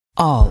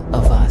All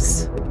of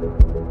us.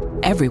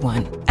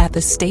 Everyone at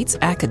the state's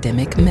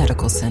academic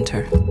medical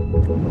center.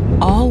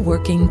 All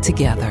working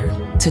together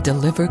to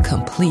deliver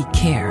complete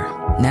care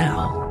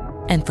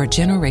now and for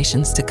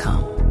generations to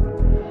come.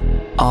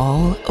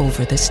 All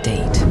over the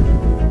state,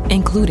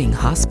 including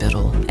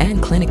hospital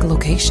and clinic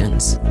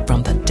locations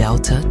from the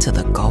Delta to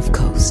the Gulf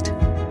Coast.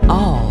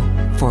 All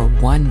for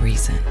one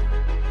reason.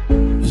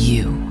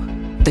 You,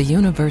 the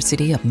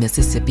University of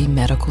Mississippi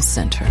Medical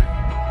Center.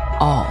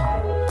 All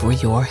for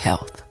your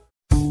health.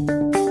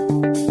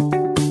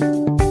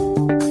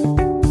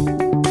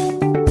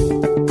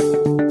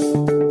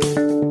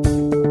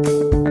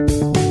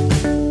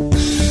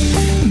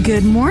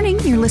 Good morning.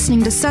 You're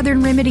listening to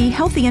Southern Remedy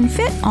Healthy and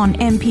Fit on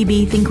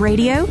MPB Think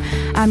Radio.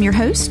 I'm your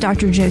host,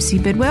 Dr. Josie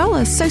Bidwell,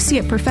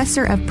 Associate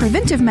Professor of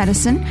Preventive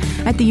Medicine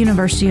at the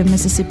University of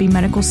Mississippi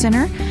Medical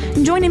Center.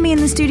 And joining me in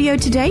the studio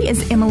today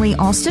is Emily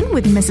Austin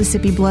with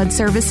Mississippi Blood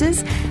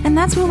Services, and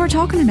that's what we're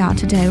talking about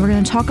today. We're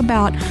going to talk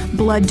about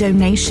blood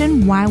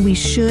donation, why we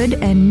should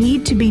and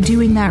need to be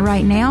doing that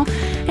right now,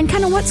 and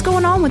kind of what's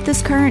going on with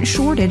this current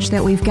shortage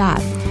that we've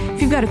got.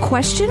 If you've got a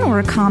question or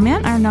a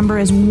comment, our number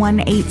is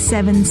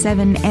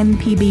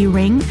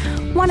 1-877-MPB-RING,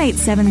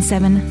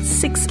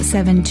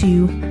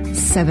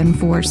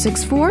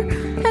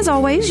 1-877-672-7464. As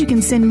always, you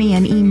can send me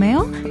an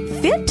email,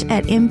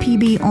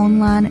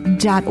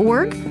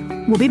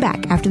 fit@mpbonline.org. We'll be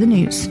back after the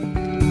news.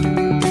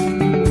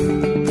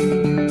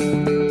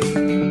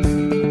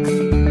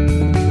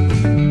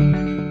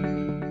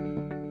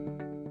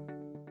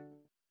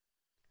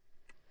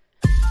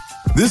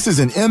 This is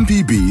an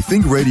MPB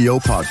Think Radio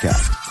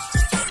podcast.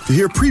 To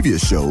hear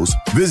previous shows,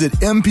 visit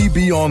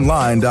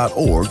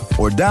mpbonline.org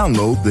or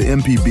download the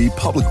MPB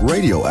Public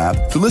Radio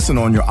app to listen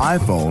on your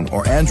iPhone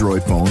or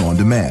Android phone on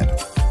demand.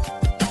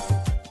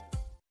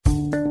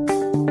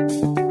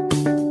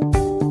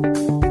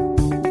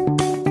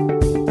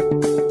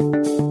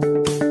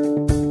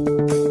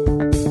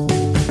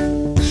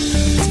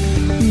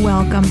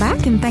 Welcome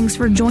back, and thanks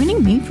for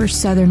joining me for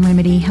Southern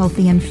Remedy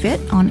Healthy and Fit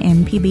on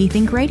MPB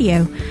Think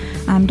Radio.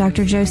 I'm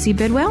Dr. Josie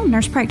Bidwell,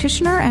 nurse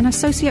practitioner and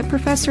associate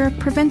professor of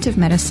preventive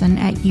medicine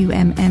at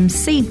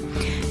UMMC.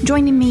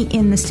 Joining me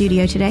in the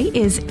studio today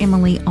is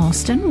Emily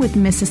Austin with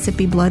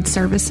Mississippi Blood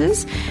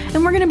Services,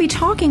 and we're going to be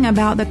talking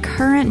about the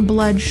current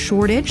blood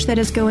shortage that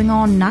is going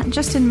on not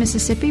just in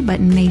Mississippi but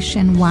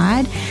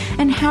nationwide,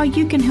 and how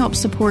you can help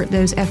support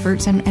those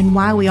efforts and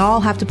why we all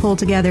have to pull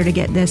together to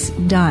get this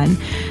done.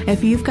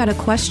 If you've got a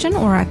question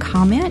or a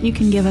comment, you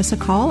can give us a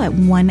call at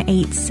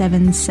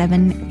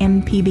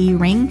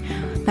 1-877-MPB-RING.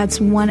 That's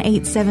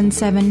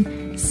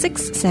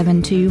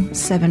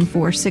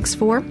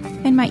 1-877-672-7464.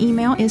 And my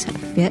email is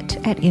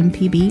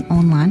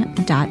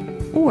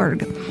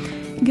fit@mpbonline.org.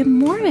 Good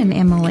morning,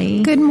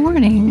 Emily. Good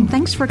morning.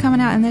 Thanks for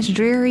coming out in this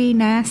dreary,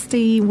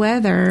 nasty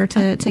weather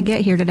to get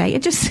here today.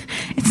 It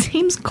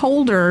seems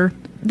colder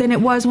than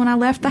it was when I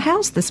left the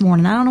house this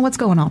morning. I don't know what's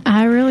going on.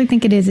 I really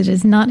think it is. It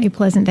is not a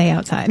pleasant day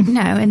outside. No,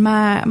 and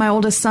my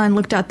oldest son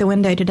looked out the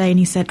window today and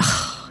he said,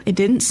 it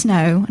didn't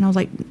snow. And I was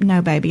like,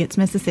 no, baby, it's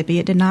Mississippi.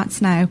 It did not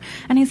snow.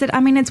 And he said,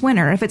 it's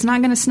winter. If it's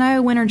not going to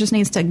snow, winter just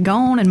needs to go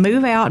on and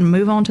move out and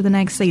move on to the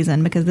next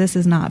season because this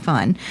is not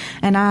fun.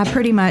 And I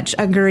pretty much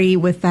agree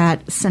with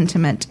that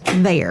sentiment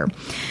there.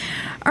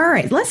 All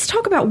right, let's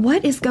talk about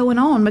what is going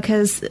on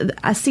because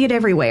I see it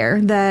everywhere,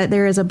 that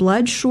there is a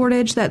blood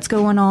shortage that's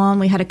going on.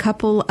 We had a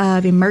couple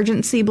of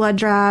emergency blood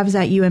drives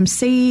at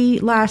UMC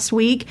last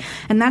week,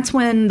 and that's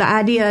when the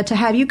idea to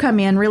have you come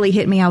in really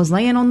hit me. I was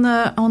laying on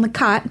the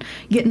cot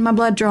getting my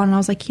blood drawn, and I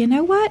was like, you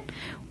know what?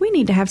 We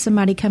need to have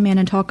somebody come in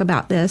and talk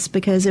about this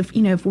because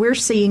if we're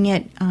seeing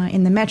it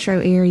in the metro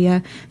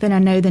area, then I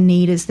know the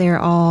need is there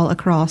all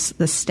across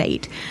the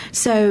state.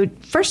 So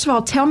first of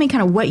all, tell me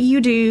kind of what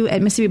you do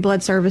at Mississippi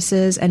Blood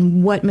Services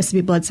and what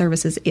Mississippi Blood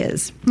Services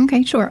is.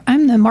 Okay, sure.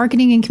 I'm the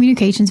Marketing and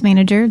Communications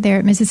Manager there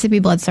at Mississippi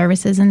Blood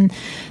Services, and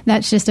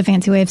that's just a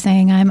fancy way of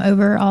saying I'm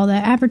over all the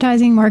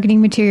advertising,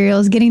 marketing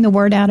materials, getting the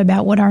word out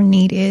about what our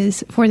need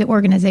is for the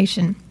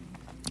organization.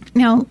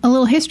 Now, a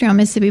little history on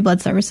Mississippi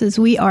Blood Services.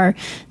 We are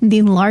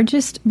the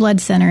largest blood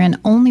center and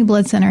only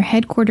blood center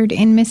headquartered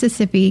in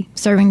Mississippi,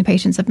 serving the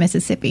patients of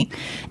Mississippi.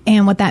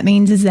 And what that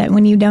means is that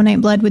when you donate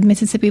blood with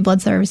Mississippi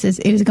Blood Services,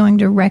 it is going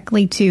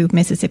directly to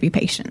Mississippi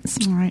patients.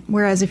 All right.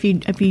 Whereas if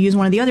you use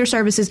one of the other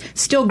services,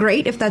 still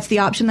great if that's the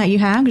option that you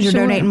have because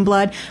you're donating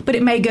blood, but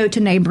it may go to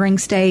neighboring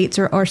states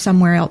or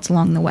somewhere else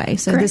along the way.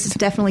 So This is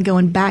definitely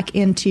going back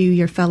into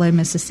your fellow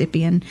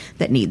Mississippian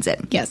that needs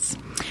it. Yes.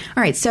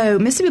 All right. So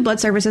Mississippi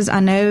Blood Services, I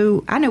know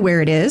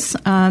where it is.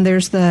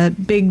 There's the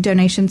big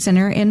donation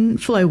center in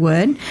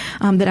Flowood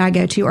that I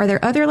go to. Are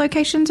there other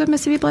locations of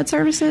Mississippi Blood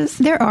Services?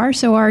 There are.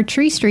 So our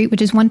Tree Street,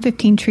 which is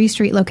 115 Tree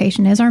Street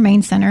location, is our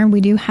main center. We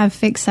do have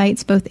fixed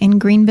sites both in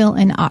Greenville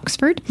and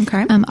Oxford.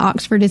 Okay.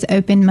 Oxford is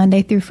open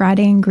Monday through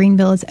Friday, and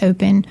Greenville is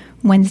open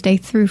Wednesday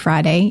through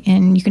Friday,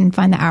 and you can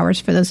find the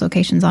hours for those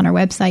locations on our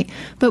website.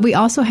 But we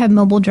also have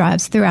mobile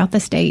drives throughout the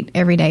state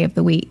every day of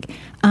the week.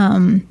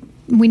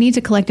 We need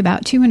to collect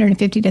about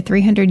 250 to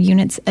 300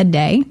 units a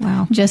day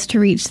just to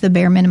reach the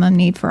bare minimum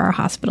need for our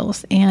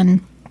hospitals.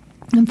 And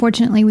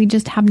Unfortunately, we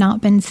just have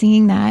not been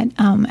seeing that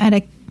at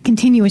a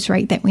continuous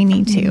rate that we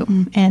need to.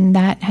 Mm-hmm. And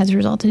that has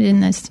resulted in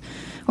this,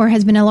 or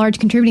has been a large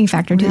contributing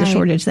factor to the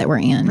shortage that we're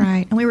in.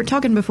 Right. And we were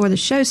talking before the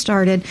show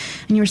started,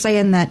 and you were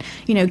saying that,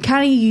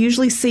 kind of you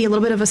usually see a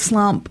little bit of a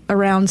slump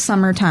around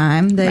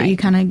summertime, that you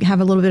kind of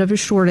have a little bit of a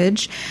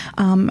shortage.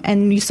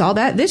 And you saw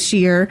that this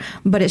year,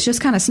 but it's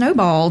just kind of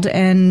snowballed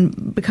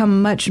and become a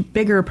much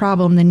bigger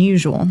problem than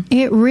usual.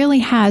 It really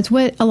has.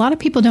 What a lot of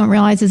people don't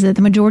realize is that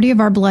the majority of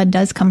our blood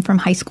does come from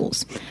high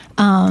schools.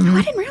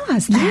 I didn't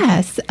realize that.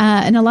 Yes.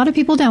 And a lot of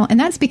people don't. And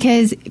that's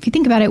because if you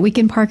think about it, we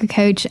can park a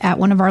coach at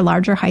one of our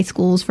larger high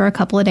schools for a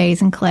couple of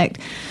days and collect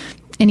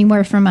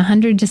anywhere from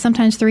 100 to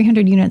sometimes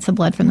 300 units of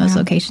blood from those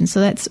locations. So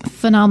that's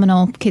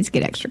phenomenal. Kids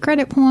get extra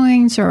credit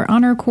points or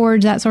honor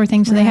cords, that sort of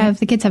thing. So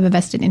the kids have a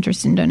vested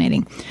interest in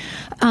donating.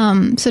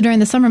 So during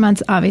the summer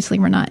months, obviously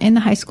we're not in the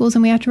high schools,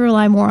 and we have to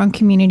rely more on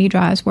community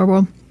drives where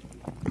we'll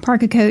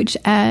park a coach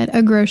at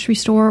a grocery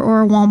store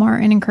or a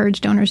Walmart and encourage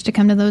donors to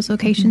come to those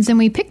locations. And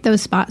we pick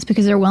those spots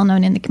because they're well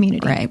known in the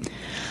community.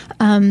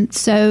 Right.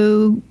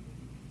 So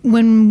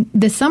when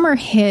the summer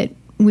hit,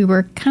 we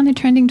were kind of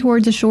trending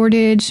towards a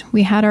shortage.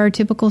 We had our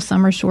typical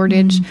summer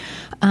shortage,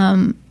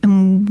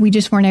 and we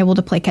just weren't able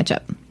to play catch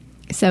up.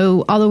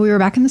 So although we were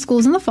back in the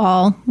schools in the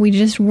fall, we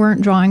just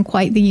weren't drawing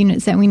quite the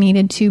units that we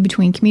needed to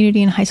between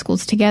community and high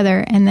schools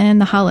together. And then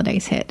the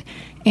holidays hit,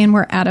 and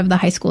we're out of the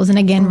high schools and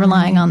again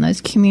relying on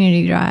those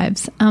community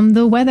drives.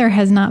 The weather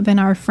has not been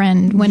our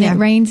friend. When it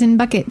rains in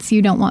buckets,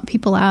 you don't want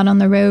people out on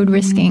the road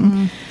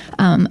risking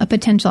a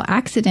potential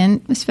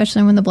accident,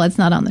 especially when the blood's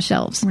not on the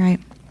shelves. Right.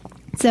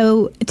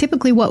 So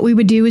typically what we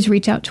would do is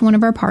reach out to one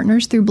of our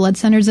partners through Blood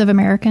Centers of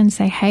America and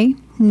say, hey,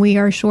 we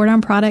are short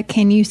on product.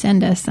 Can you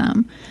send us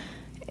some?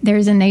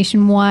 There's a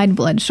nationwide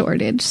blood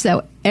shortage.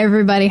 So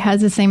everybody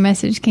has the same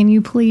message. Can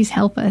you please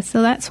help us?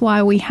 So that's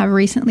why we have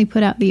recently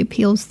put out the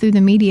appeals through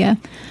the media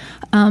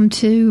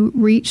to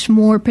reach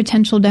more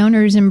potential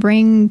donors and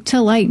bring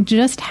to light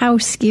just how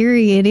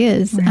scary it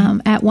is. Right.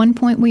 At one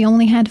point, we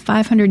only had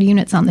 500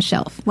 units on the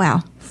shelf.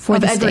 Wow. For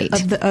the state.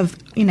 Of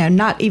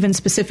not even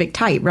specific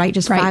type, right?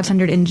 Just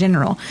 500 in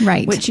general.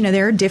 Right. Which,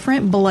 there are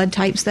different blood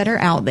types that are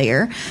out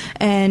there.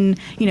 And,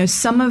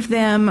 some of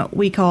them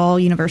we call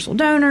universal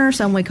donor,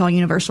 some we call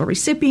universal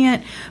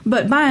recipient.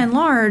 But by and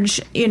large,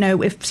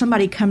 if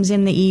somebody comes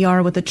in the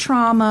ER with a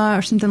trauma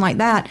or something like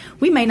that,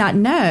 we may not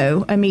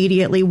know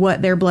immediately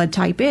what their blood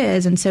type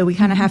is. And so we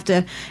kind of have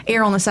to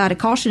err on the side of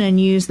caution and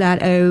use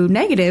that O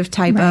negative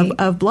type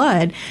of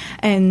blood.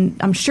 And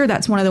I'm sure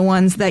that's one of the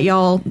ones that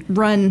y'all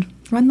run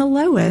the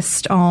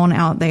lowest on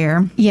out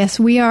there. Yes,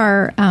 we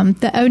are.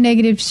 The O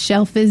negative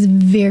shelf is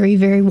very,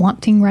 very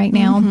wanting right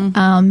now.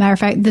 Matter of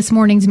fact,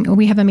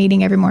 we have a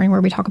meeting every morning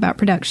where we talk about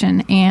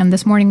production, and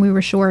this morning we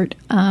were short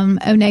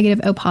O negative,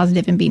 O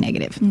positive, and B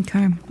negative.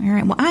 Okay. All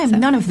right. Well, I have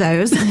none of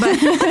those, but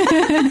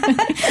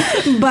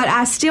but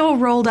I still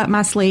rolled up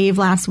my sleeve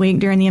last week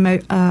during the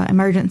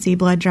emergency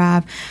blood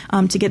drive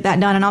to get that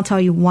done, and I'll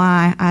tell you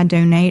why I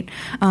donate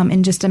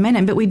in just a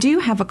minute. But we do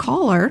have a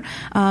caller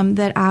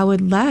that I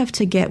would love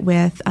to get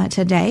with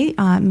today,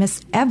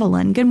 Miss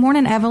Evelyn. Good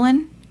morning,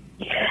 Evelyn.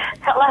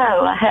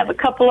 Hello. I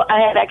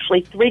had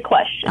actually 3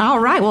 questions. All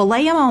right. Well,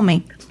 lay them on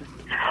me.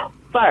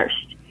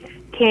 First,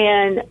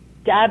 can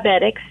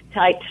diabetics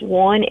types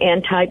 1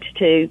 and types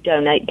 2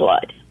 donate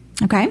blood?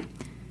 Okay.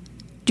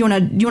 Do you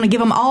want to give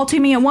them all to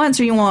me at once,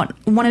 or you want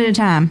one at a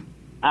time?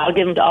 I'll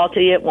give them all to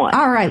you at once.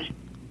 All right.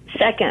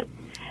 Second,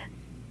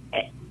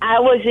 I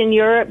was in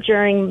Europe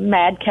during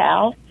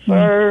Mad-Cow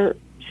for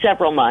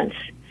several months.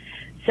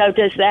 So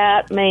does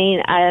that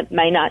mean I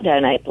may not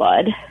donate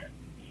blood?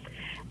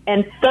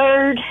 And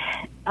third,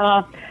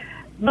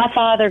 my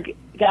father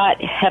got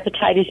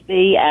hepatitis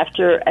B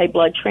after a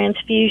blood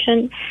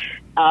transfusion,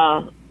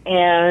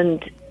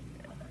 and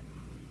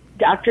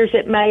doctors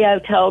at Mayo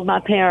told my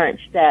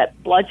parents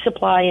that blood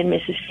supply in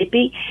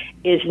Mississippi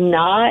is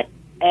not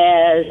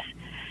as,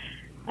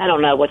 I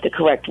don't know what the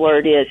correct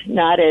word is,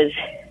 not as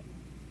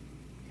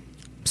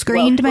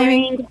screened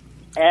maybe?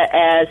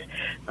 As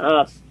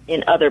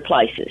in other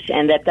places,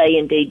 and that they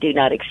indeed do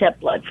not accept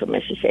blood from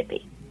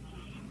Mississippi.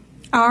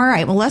 All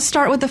right. Well, let's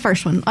start with the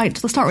first one. All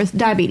right, let's start with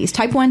diabetes.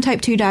 Type 1, type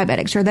 2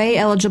 diabetics. Are they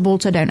eligible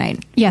to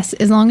donate? Yes,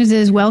 as long as it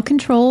is well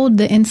controlled.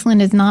 The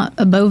insulin is not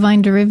a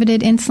bovine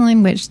derivative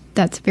insulin, which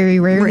that's very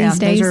rare these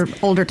days. Those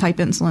are older type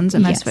insulins,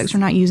 and most folks are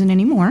not using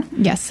anymore.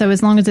 Yes. So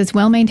as long as it's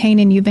well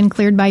maintained and you've been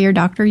cleared by your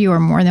doctor, you are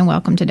more than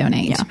welcome to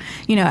donate.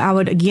 Yeah. I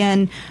would,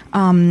 again,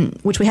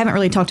 which we haven't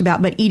really talked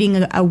about, but eating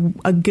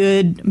a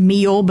good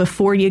meal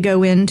before you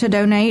go in to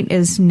donate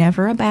is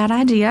never a bad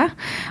idea,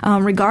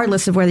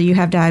 regardless of whether you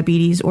have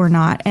diabetes or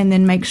not. And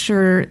then make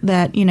sure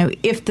that,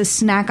 if the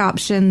snack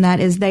option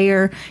that is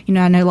there,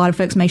 I know a lot of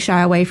folks may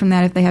shy away from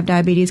that if they have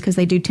diabetes because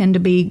they do tend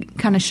to be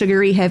kind of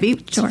sugary heavy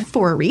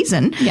for a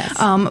reason. Yes.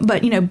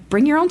 But,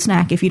 bring your own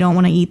snack if you don't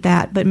want to eat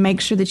that, but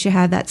make sure that you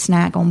have that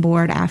snack on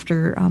board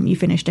after you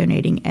finish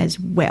donating as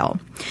well.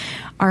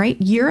 All right.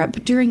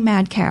 Europe during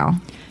Mad-Cow.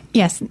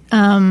 Yes.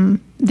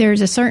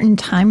 There's a certain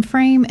time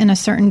frame and a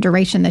certain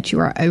duration that you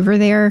are over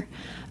there.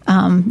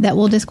 that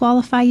will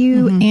disqualify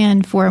you.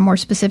 And for a more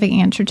specific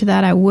answer to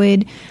that, I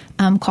would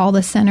call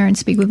the center and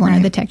speak with one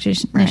of the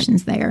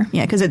technicians there.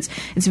 Yeah, because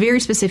it's very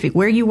specific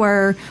where you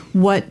were,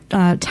 what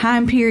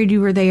time period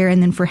you were there,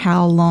 and then for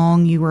how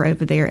long you were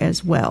over there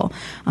as well.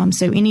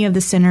 So any of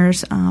the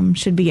centers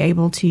should be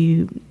able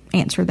to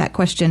answer that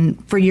question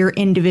for your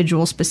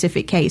individual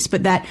specific case,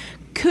 but that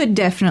could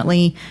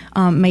definitely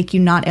make you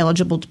not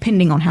eligible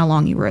depending on how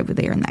long you were over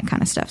there and that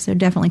kind of stuff. So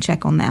definitely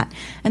check on that.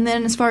 And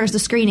then as far as the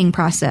screening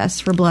process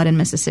for blood in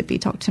Mississippi,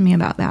 talk to me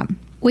about that.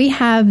 We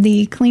have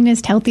the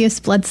cleanest,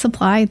 healthiest blood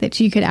supply that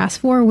you could ask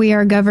for. We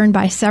are governed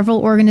by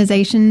several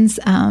organizations.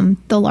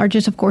 The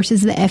largest, of course,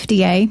 is the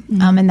FDA,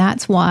 and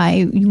that's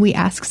why we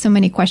ask so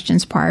many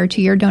questions prior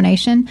to your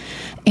donation.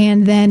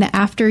 And then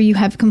after you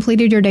have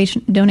completed your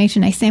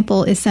donation, a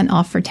sample is sent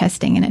off for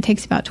testing, and it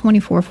takes about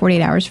 24,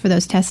 48 hours for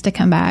those tests to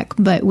come back.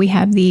 But we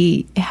have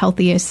the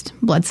healthiest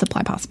blood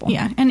supply possible.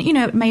 Yeah, and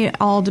it may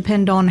all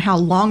depend on how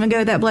long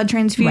ago that blood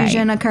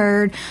transfusion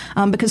occurred,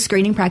 because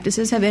screening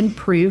practices have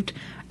improved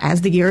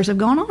as the years have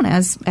gone on,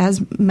 as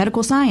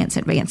medical science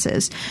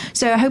advances.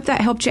 So I hope that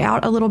helped you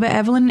out a little bit,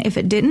 Evelyn. If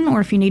it didn't, or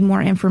if you need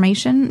more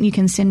information, you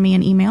can send me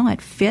an email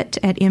at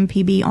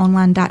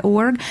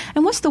fit@mpbonline.org.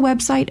 And what's the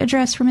website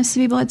address for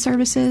Mississippi Blood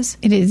Services?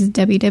 It is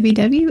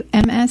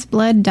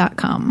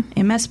www.msblood.com.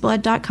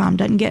 msblood.com.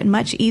 Doesn't get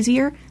much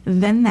easier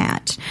than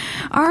that.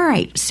 All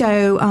right.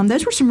 So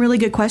those were some really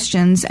good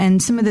questions.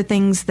 And some of the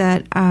things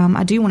that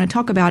I do want to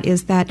talk about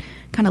is that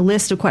kind of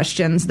list of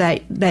questions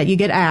that you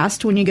get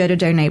asked when you go to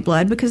donate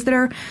blood, because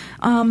they're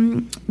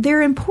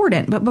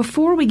important. But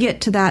before we get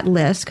to that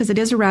list, because it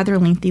is a rather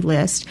lengthy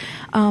list,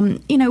 I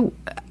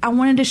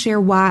wanted to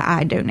share why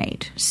I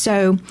donate.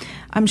 So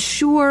I'm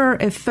sure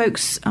if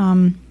folks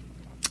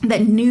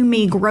that knew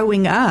me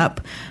growing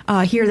up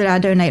hear that I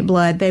donate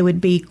blood, they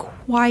would be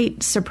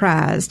quite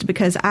surprised,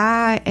 because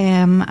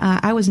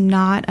I was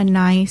not a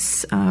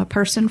nice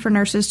person for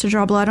nurses to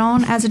draw blood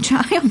on as a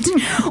child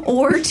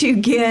or to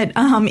get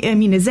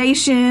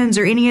immunizations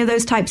or any of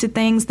those types of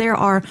things. There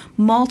are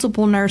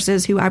multiple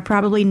nurses who I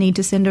probably need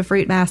to send a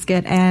fruit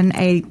basket and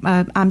a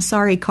I'm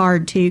sorry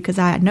card to, because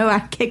I know I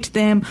kicked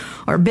them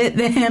or bit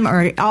them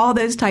or all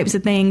those types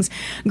of things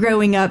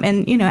growing up.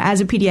 And,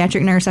 as a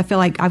pediatric nurse, I feel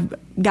like I've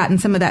gotten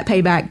some of that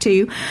payback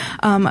too.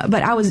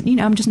 But I was,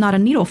 I'm just not a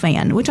needle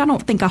fan, which I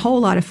don't think a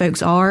whole lot of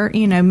folks are.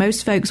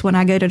 Most folks, when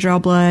I go to draw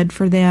blood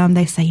for them,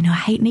 they say, I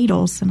hate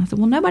needles. And I said,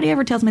 well, nobody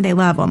ever tells me they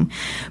love them.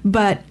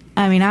 But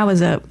I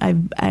was a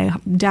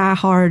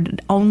diehard,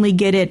 only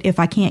get it if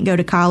I can't go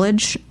to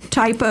college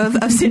type of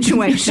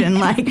situation.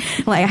 like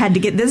I had to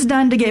get this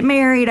done to get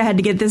married. I had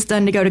to get this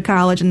done to go to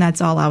college, and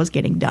that's all I was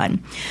getting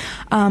done.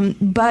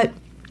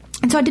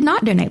 And so I did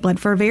not donate blood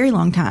for a very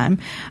long time.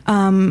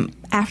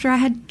 After I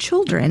had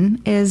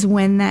children is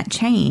when that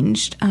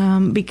changed,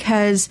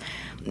 because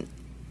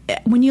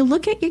when you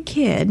look at your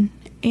kid,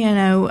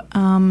 you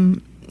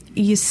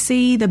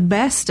see the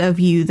best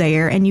of you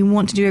there, and you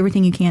want to do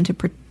everything you can to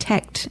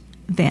protect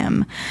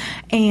them.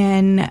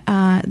 And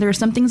there are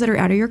some things that are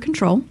out of your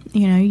control.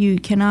 You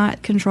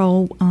cannot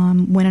control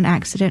when an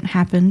accident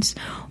happens,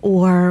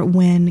 or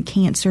when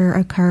cancer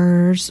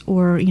occurs,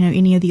 or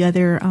any of the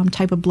other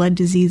type of blood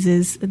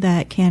diseases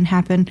that can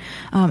happen,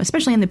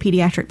 especially in the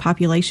pediatric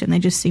population. They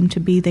just seem to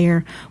be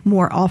there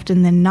more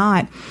often than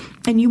not.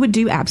 And you would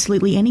do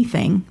absolutely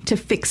anything to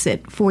fix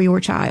it for your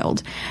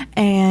child.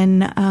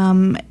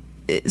 And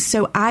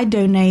so I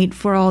donate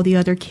for all the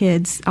other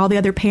kids, all the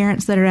other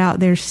parents that are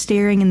out there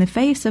staring in the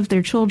face of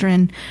their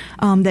children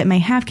that may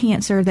have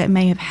cancer, that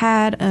may have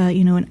had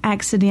an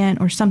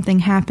accident or something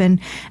happen,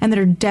 and that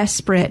are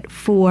desperate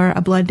for a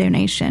blood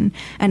donation.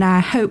 And I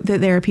hope that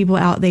there are people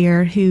out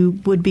there who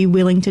would be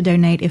willing to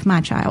donate if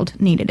my child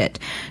needed it.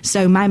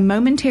 So my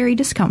momentary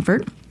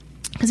discomfort,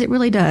 because it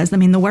really does.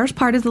 The worst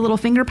part is the little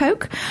finger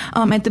poke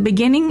at the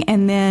beginning,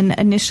 and then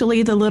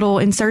initially the little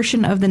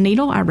insertion of the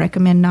needle. I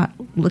recommend not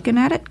looking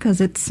at it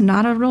because it's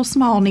not a real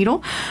small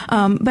needle.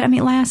 But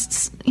it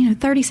lasts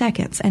 30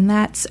 seconds, and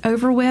that's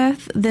over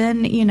with.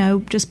 Then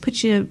just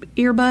put your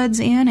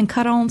earbuds in and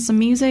cut on some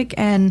music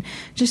and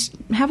just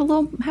have a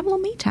little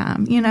me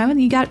time.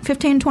 And you got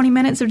 15-20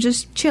 minutes of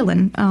just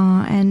chilling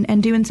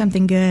and doing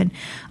something good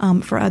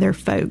for other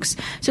folks.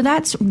 So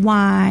that's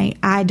why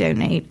I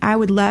donate. I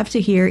would love to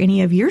hear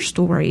any of your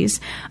stories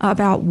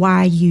about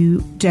why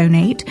you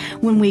donate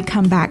when we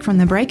come back from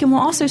the break. And we'll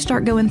also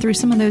start going through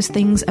some of those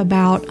things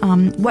about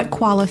what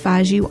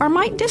qualifies you or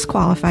might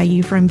disqualify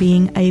you from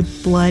being a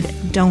blood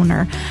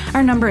donor.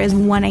 Our number is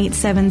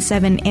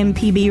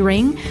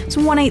 1-877-MPB-RING. It's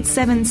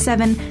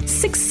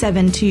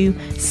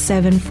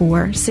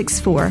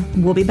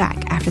 1-877-672-7464. We'll be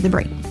back after the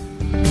break.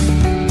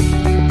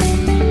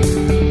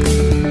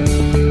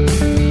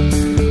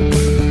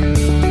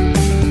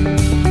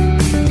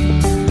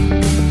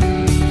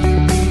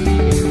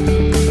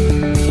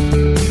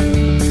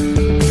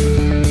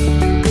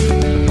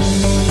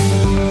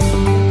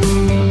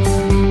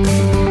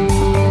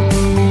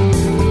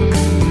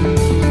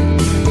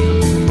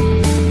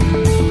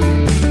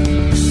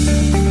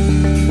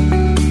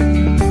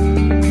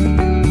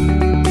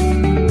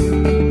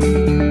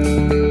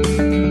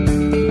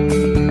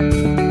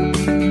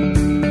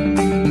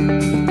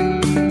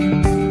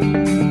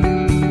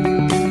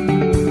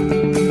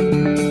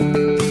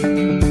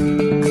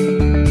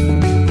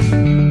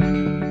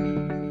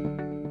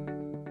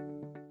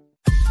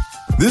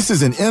 This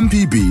is an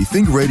MPB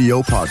Think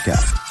Radio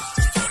podcast.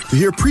 To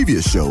hear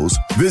previous shows,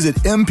 visit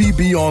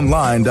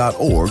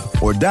mpbonline.org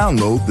or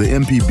download the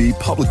MPB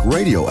Public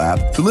Radio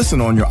app to listen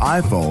on your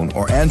iPhone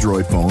or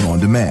Android phone on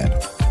demand.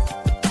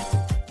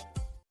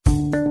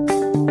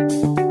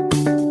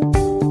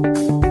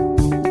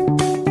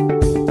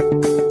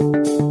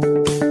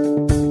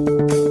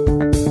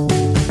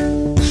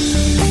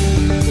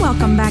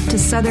 To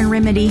Southern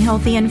Remedy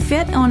Healthy and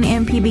Fit on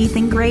MPB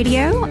Think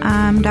Radio.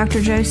 I'm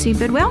Dr. Josie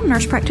Bidwell,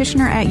 nurse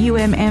practitioner at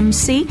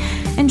UMMC.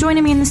 And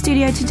joining me in the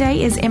studio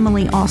today is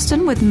Emily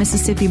Austin with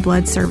Mississippi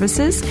Blood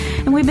Services.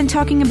 And we've been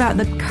talking about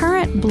the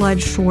current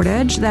blood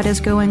shortage that is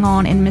going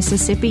on in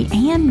Mississippi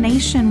and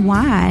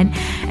nationwide,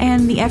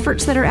 and the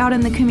efforts that are out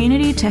in the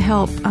community to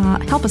help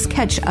us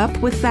catch up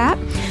with that.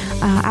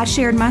 I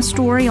shared my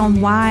story on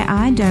why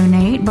I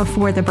donate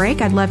before the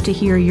break. I'd love to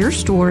hear your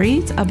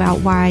stories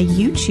about why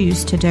you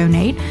choose to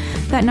donate.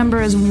 That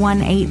number is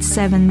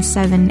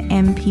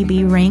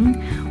 1-877-MPB-RING,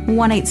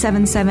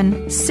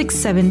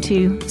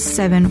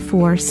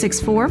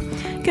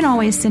 1-877-672-7464. You can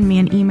always send me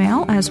an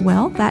email as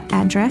well. That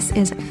address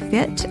is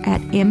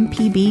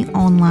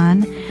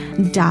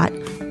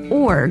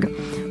fit@mpbonline.org.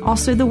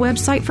 Also, the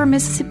website for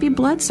Mississippi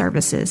Blood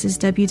Services is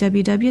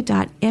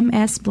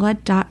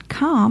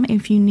www.msblood.com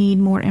if you need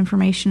more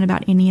information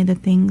about any of the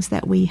things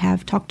that we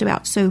have talked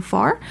about so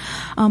far,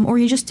 or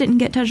you just didn't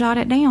get to jot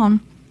it down.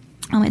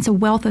 It's a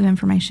wealth of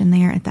information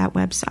there at that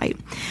website.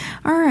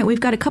 All right, we've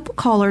got a couple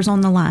callers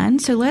on the line,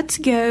 so let's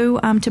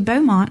go to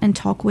Beaumont and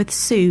talk with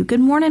Sue.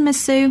 Good morning,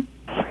 Miss Sue.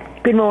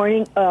 Good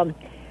morning. I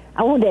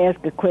wanted to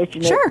ask a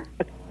question. Sure.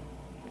 A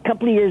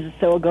couple of years or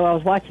so ago, I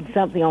was watching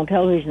something on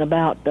television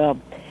about the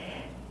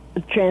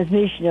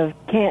transmission of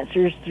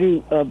cancers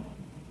through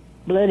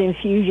blood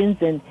infusions,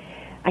 and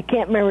I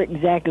can't remember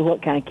exactly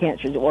what kind of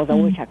cancers it was. I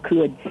wish I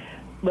could.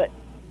 But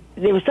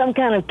there was some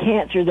kind of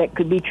cancer that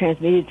could be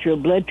transmitted through a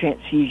blood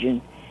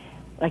transfusion.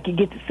 Like you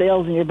get the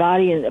cells in your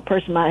body, and a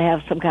person might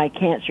have some kind of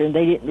cancer, and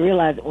they didn't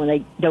realize it when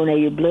they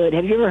donated blood.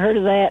 Have you ever heard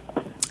of that?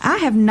 I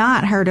have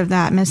not heard of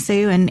that, Miss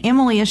Sue, and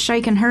Emily is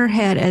shaking her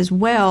head as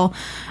well.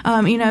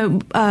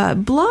 Red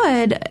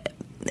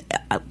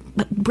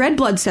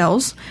blood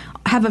cells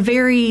have a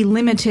very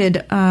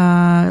limited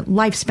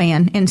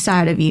lifespan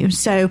inside of you.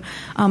 So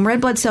red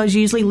blood cells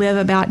usually live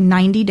about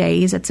 90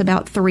 days. It's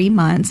about 3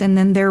 months. And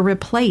then they're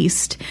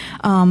replaced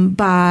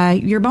by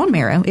your bone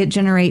marrow. It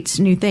generates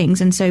new things.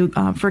 And so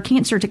for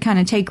cancer to kind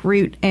of take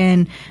root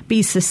and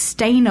be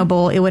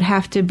sustainable, it would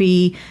have to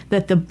be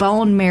that the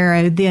bone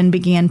marrow then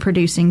began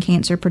producing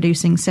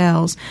cancer-producing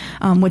cells,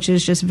 which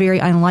is just very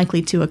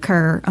unlikely to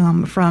occur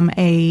from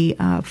a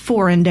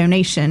foreign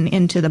donation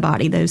into the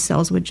body. Those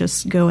cells would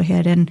just go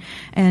ahead and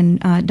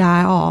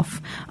die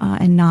off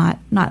and not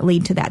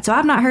lead to that. So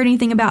I've not heard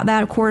anything about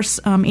that. Of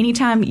course,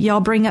 anytime y'all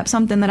bring up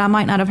something that I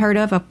might not have heard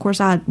of course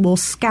I will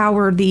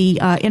scour the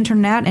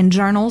internet and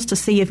journals to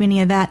see if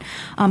any of that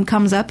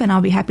comes up, and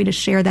I'll be happy to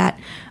share that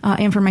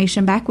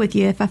information back with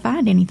you if I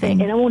find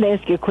anything. And I want to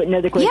ask you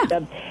another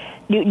question.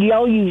 Yeah. Do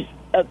y'all use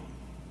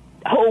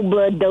whole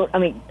blood?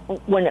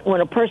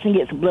 When a person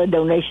gets a blood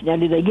donation, now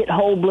do they get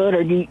whole blood,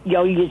 or do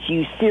y'all just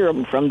use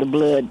serum from the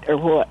blood, or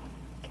what?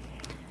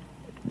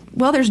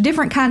 Well, there's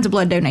different kinds of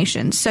blood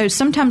donations. So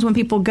sometimes when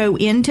people go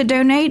in to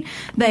donate,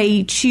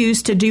 they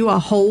choose to do a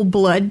whole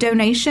blood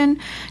donation.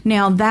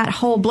 Now, that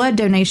whole blood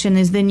donation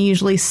is then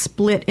usually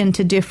split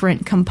into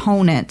different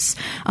components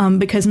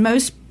because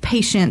most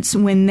patients,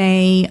 when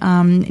they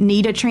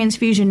need a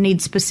transfusion,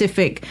 need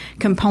specific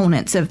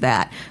components of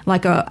that,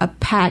 like a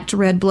packed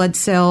red blood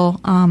cell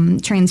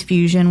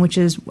transfusion, which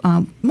is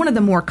one of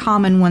the more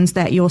common ones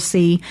that you'll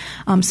see.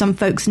 Some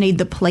folks need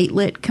the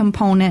platelet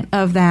component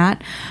of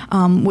that,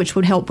 which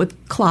would help with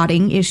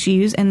clotting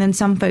issues, and then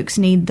some folks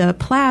need the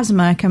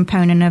plasma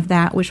component of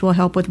that, which will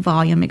help with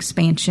volume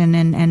expansion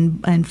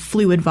and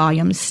fluid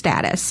volume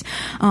status.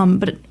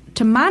 But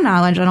to my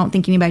knowledge, I don't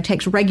think anybody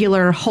takes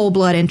regular whole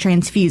blood and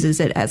transfuses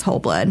it as whole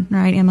blood.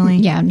 Right, Emily?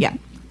 Yeah.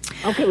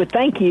 Okay, well,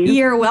 thank you.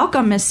 You're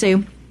welcome, Miss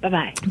Sue.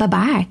 Bye-bye.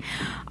 Bye-bye.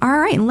 All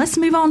right, and let's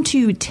move on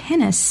to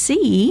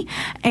Tennessee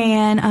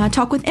and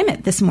talk with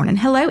Emmett this morning.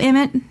 Hello,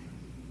 Emmett.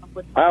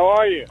 How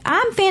are you?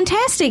 I'm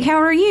fantastic. How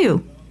are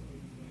you?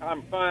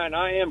 I'm fine.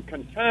 I am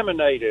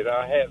contaminated.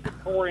 I have the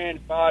core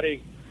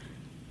antibody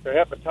to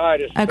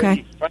hepatitis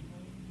Okay. B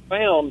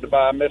found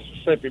by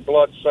Mississippi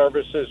Blood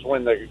Services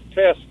when the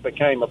test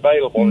became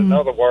available. In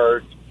other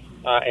words,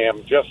 I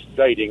am just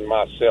dating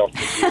myself.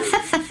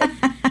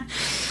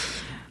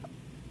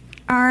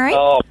 All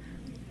right.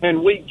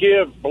 And we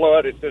give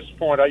blood at this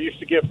point. I used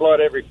to give blood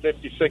every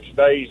 56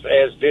 days,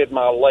 as did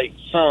my late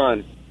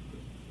son.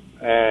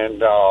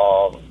 And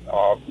I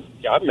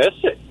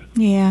miss it.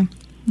 Yeah.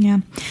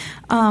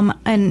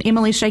 And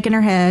Emily's shaking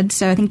her head,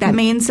 so I think that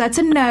means that's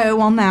a no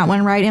on that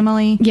one, right,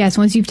 Emily? Yes,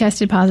 once you've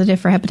tested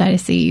positive for hepatitis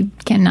C, you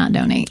cannot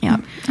donate. Yeah.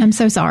 I'm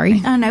so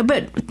sorry. I know,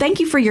 but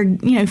thank you for your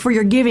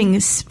giving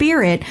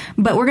spirit.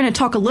 But we're going to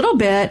talk a little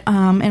bit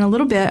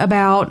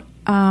about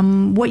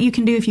what you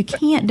can do if you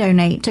can't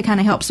donate to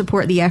kind of help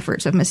support the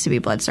efforts of Mississippi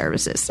Blood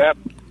Services.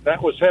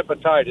 That was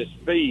hepatitis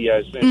B,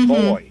 as in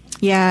boy.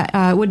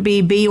 Yeah, it would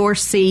be B or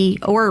C,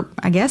 or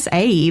I guess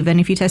A even.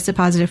 If you tested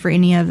positive for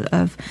any of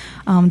the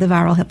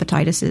viral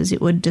hepatitis,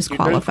 it would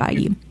disqualify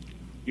you.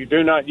 You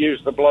do not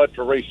use the blood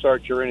for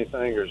research or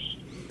anything, or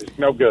it's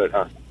no good,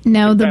 huh?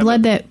 No, the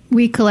blood that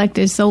we collect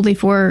is solely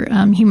for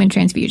human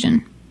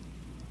transfusion.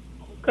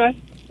 Okay.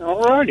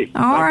 All righty.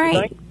 All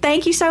right.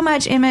 Thank you so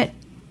much, Emmett.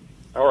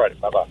 All righty.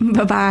 Bye-bye.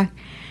 Bye-bye.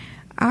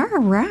 All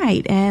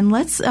right. And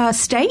let's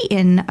stay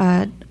in...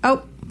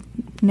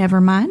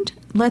 never mind.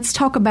 Let's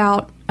talk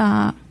about...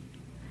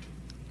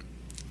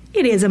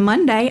 it is a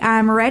Monday.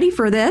 I'm ready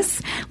for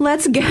this.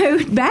 Let's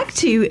go back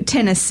to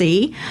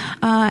Tennessee.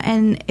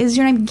 And is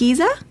your name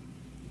Giza?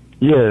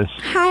 Yes.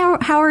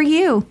 How are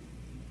you?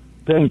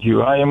 Thank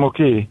you. I am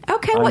okay.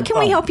 Okay. What can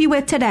we help you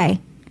with today?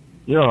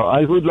 Yeah,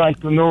 I would like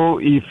to know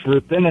if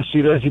a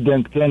Tennessee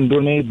resident can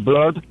donate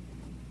blood.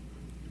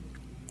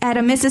 At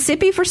a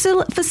Mississippi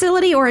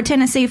facility or a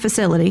Tennessee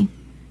facility?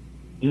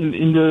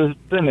 In the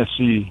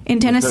Tennessee. In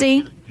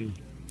Tennessee?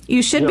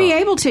 You should be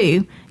able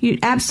to. You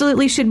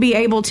absolutely should be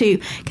able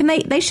to.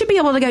 They should be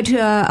able to go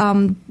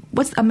to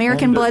what's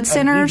American Blood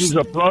Centers? This is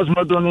a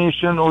plasma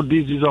donation or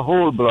this is a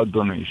whole blood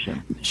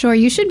donation? Sure,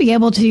 you should be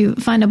able to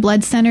find a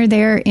blood center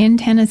there in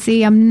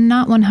Tennessee. I'm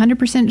not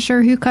 100%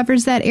 sure who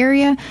covers that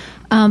area,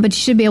 but you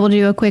should be able to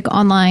do a quick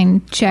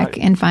online check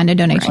and find a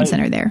donation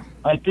center there.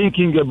 I'm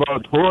thinking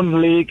about Horn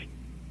Lake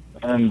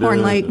and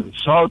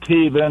South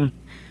Haven.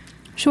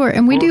 Sure,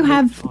 and we do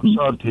have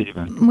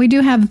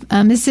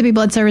Mississippi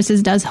Blood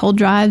Services does hold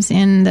drives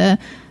in the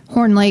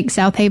Horn Lake,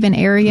 South Haven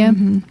area.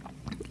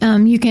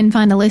 You can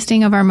find a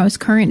listing of our most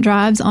current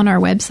drives on our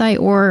website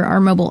or our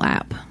mobile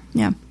app.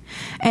 Yeah,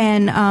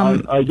 and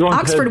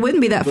Oxford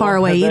wouldn't be that far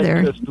away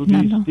either. To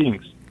these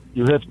things.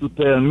 You have to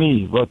tell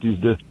me what is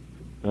the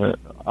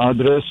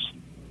address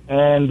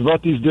and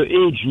what is the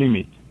age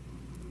limit.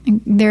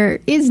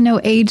 There is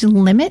no age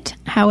limit.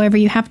 However,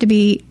 you have to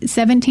be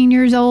 17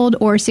 years old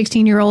or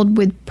 16-year-old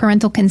with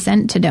parental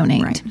consent to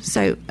donate. Right.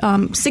 So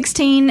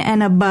 16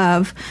 and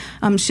above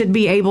should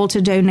be able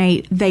to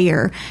donate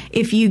there.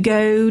 If you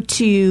go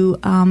to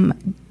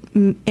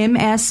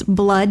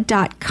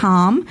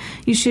msblood.com,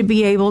 you should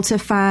be able to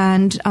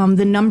find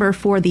the number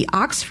for the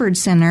Oxford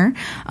Center,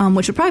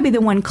 which would probably be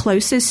the one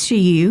closest to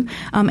you,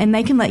 and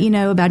they can let you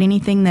know about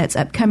anything that's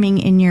upcoming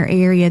in your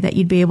area that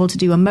you'd be able to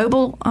do a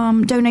mobile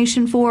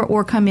donation for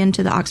or come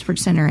into the Oxford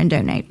Center and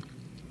donate.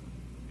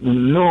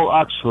 No,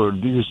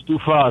 Oxford. This is too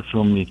far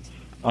from me.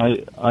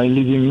 I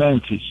live in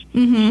Memphis,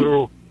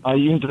 so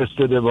I'm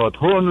interested about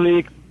Horn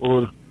Lake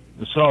or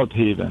South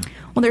Haven.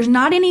 Well, there's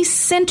not any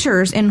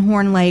centers in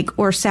Horn Lake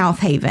or South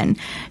Haven.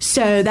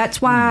 So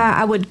that's why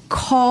I would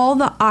call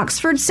the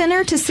Oxford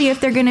Center to see if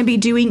they're going to be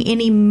doing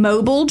any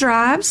mobile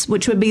drives,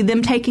 which would be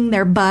them taking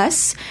their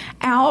bus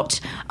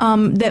out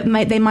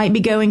they might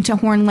be going to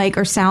Horn Lake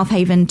or South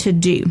Haven to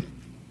do.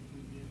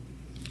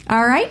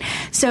 All right.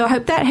 So I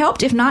hope that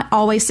helped. If not,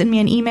 always send me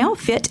an email,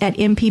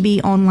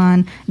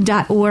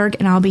 fit@mpbonline.org,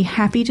 and I'll be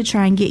happy to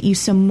try and get you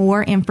some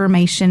more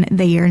information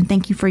there. And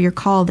thank you for your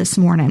call this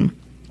morning.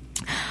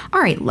 All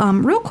right,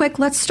 real quick,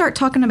 let's start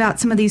talking about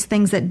some of these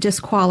things that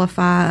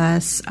disqualify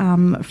us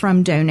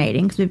from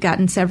donating, because we've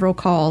gotten several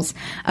calls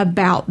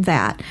about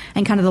that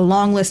and kind of the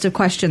long list of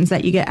questions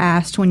that you get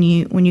asked when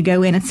you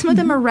go in. And some of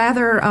them are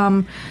rather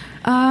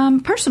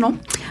personal.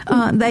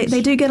 They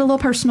do get a little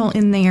personal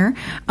in there.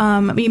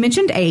 You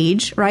mentioned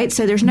age, right?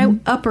 So there's no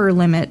upper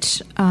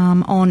limit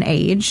on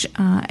age.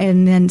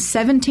 And then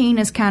 17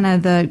 is kind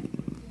of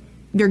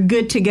you're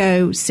good to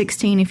go.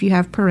 16 if you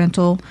have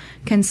parental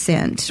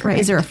consent, right?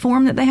 Is there a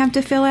form that they have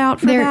to fill out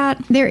for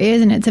that? There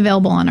is, and it's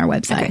available on our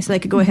website. Okay, so they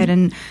could go ahead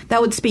and that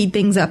would speed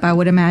things up, I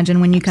would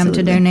imagine, when you come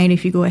to donate,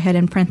 if you go ahead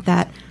and print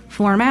that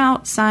form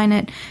out, sign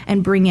it,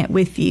 and bring it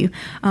with you.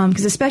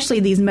 Because especially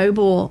these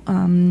mobile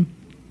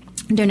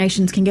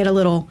donations can get a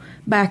little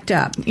backed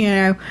up, so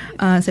you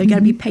got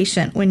to be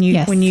patient when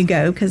you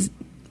go, because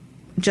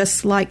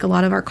just like a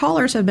lot of our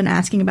callers have been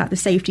asking about the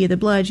safety of the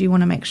blood, you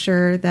want to make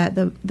sure that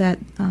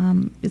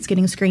it's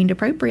getting screened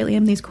appropriately,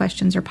 and these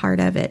questions are part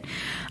of it.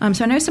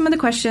 So I know some of the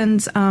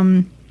questions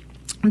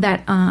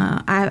that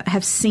I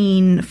have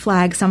seen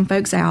flag some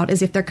folks out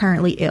is if they're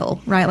currently ill,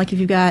 right? Like if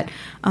you've got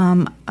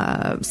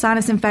a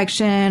sinus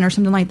infection or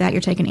something like that,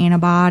 you're taking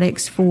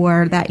antibiotics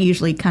for, that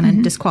usually kind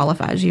of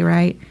disqualifies you,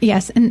 right?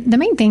 Yes, and the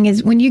main thing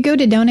is when you go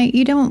to donate,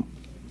 you don't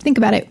think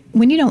about it.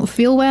 When you don't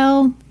feel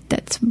well,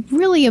 that's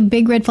really a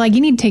big red flag.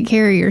 You need to take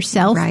care of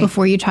yourself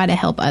before you try to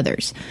help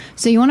others.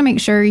 So you want to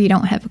make sure you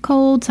don't have a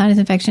cold, sinus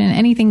infection,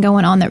 anything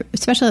going on that,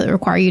 especially that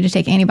require you to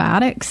take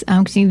antibiotics,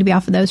 because you need to be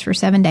off of those for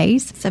 7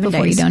 days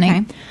before you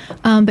donate.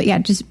 Okay. But yeah,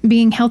 just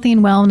being healthy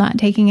and well, not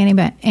taking any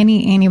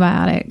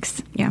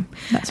antibiotics. Yeah,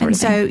 that sort of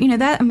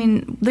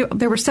thing. So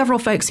there were several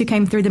folks who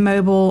came through the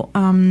mobile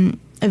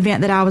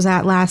event that I was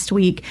at last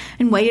week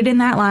and waited in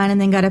that line,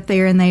 and then got up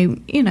there and they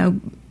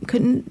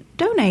couldn't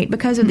donate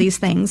because of these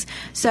things.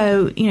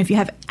 So, if you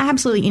have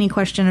absolutely any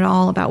question at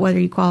all about whether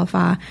you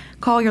qualify,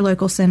 call your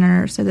local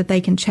center so that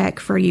they can check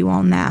for you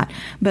on that.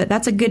 But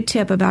that's a good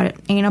tip about it.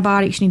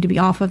 Antibiotics, you need to be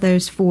off of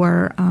those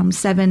for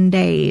 7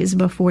 days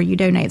before you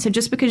donate. So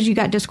just because you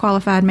got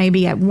disqualified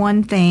maybe at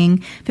one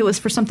thing, if it was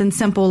for something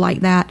simple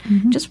like that,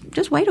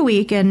 just wait a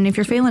week, and if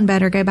you're feeling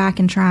better, go back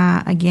and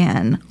try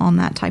again on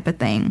that type of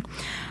thing.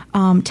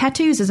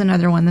 Tattoos is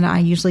another one that I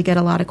usually get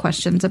a lot of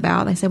questions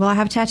about. They say, well, I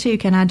have a tattoo.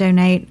 Can I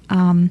donate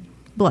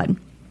blood?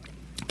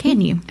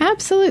 Can you?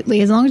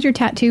 Absolutely. As long as your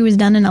tattoo is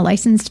done in a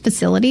licensed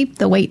facility,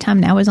 the wait time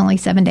now is only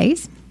 7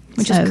 days.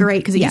 Which is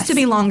great, because it used to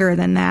be longer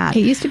than that.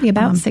 It used to be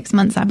about 6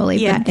 months, I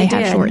believe, but they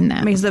have shortened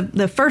that. Because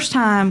the first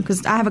time,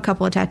 because I have a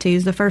couple of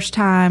tattoos, the first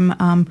time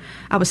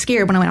I was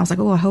scared when I went. I was like,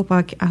 oh, I hope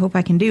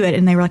I can do it.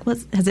 And they were like, well,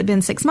 has it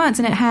been 6 months?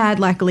 And it had,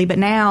 luckily. But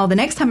now, the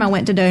next time I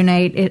went to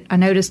donate, I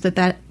noticed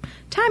that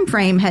time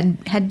frame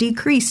had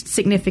decreased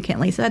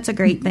significantly. So that's a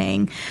great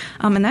thing.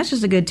 And that's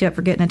just a good tip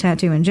for getting a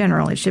tattoo in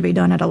general. It should be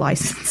done at a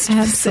licensed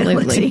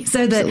facility.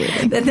 So that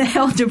the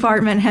health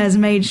department has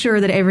made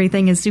sure that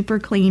everything is super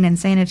clean and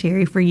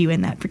sanitary for you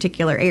in that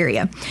particular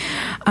area.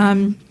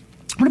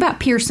 What about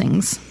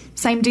piercings?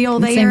 Same deal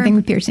there? Same thing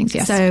with piercings,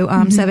 yes. So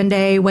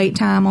 7-day wait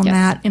time on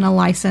that in a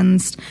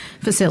licensed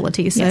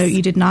facility. So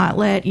you did not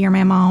let your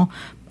mama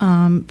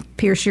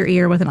pierce your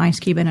ear with an ice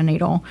cube and a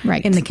needle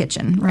in the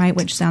kitchen, right?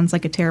 Which sounds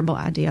like a terrible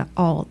idea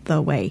all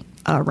the way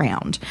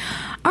around.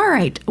 All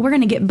right, we're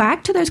going to get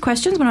back to those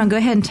questions, but I'm going to go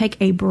ahead and take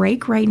a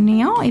break right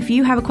now. If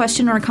you have a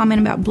question or a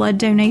comment about blood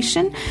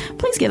donation,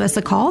 please give us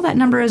a call. That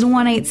number is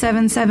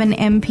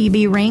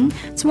 1-877-MPB-RING.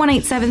 It's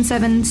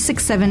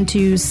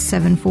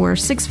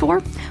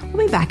 1-877-672-7464.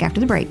 We'll be back after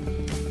the break.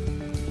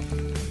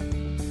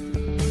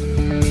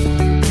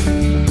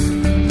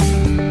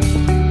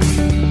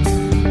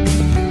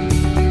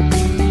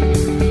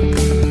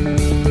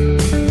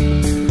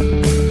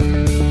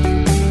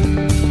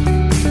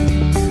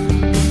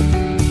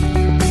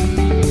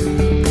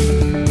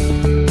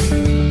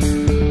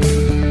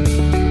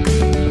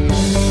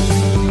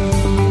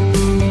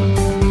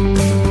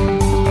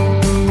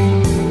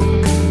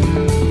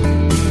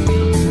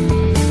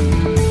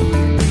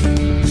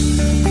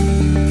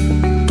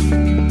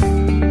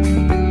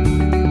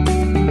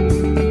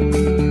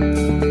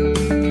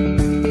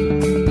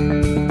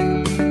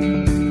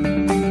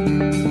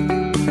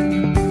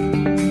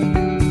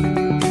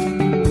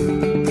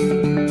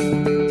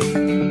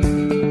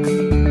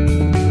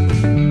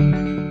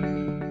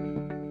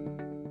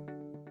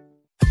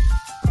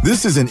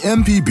 This is an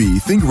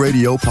MPB Think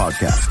Radio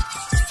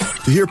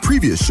podcast. To hear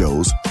previous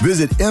shows,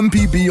 visit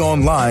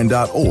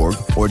mpbonline.org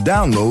or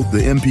download the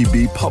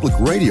MPB Public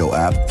Radio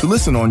app to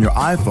listen on your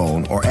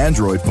iPhone or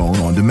Android phone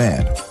on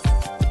demand.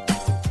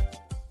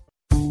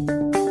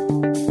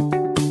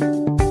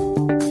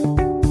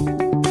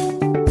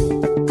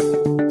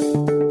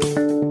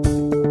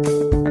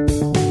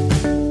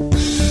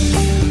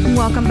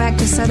 Welcome back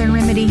to Southern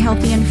Remedy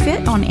Healthy and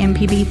Fit on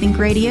MPB Think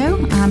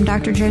Radio. I'm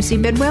Dr. Josie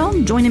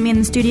Bidwell. Joining me in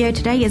the studio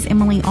today is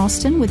Emily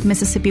Austin with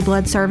Mississippi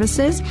Blood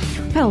Services.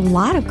 We've had a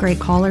lot of great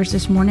callers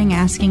this morning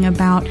asking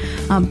about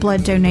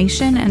blood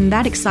donation, and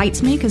that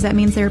excites me because that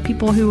means there are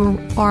people who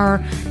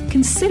are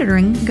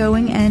considering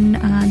going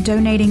and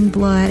donating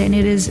blood, and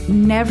it is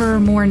never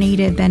more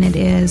needed than it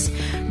is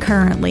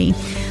currently.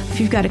 If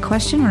you've got a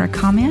question or a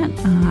comment,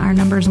 our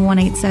number is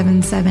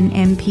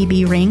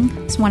 1-877-MPB-RING.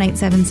 It's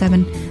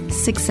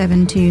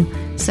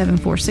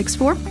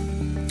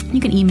 1-877-672-7464.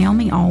 You can email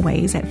me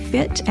always at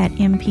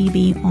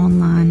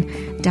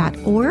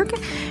fit@mpbonline.org.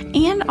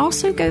 And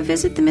also go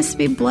visit the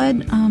Mississippi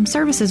Blood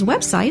Services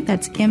website.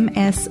 That's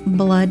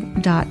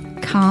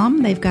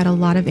msblood.com. They've got a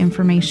lot of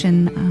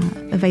information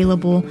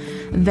available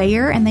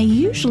there, and they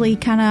usually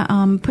kind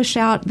of push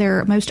out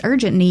their most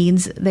urgent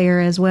needs there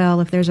as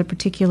well, if there's a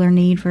particular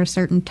need for a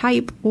certain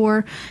type,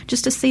 or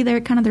just to see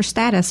their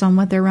status on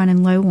what they're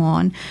running low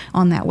on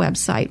that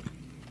website.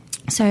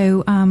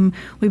 So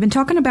we've been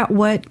talking about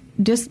what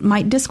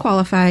might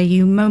disqualify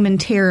you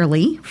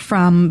momentarily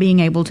from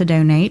being able to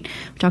donate.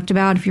 We talked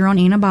about if you're on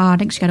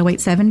antibiotics, you got to wait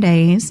 7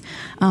 days.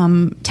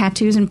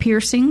 Tattoos and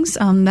piercings,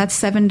 that's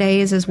 7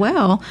 days as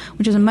well,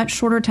 which is a much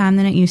shorter time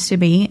than it used to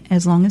be,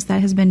 as long as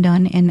that has been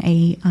done in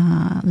a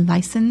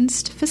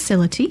licensed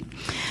facility.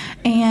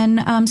 And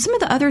some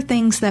of the other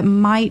things that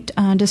might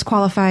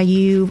disqualify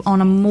you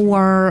on a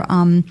more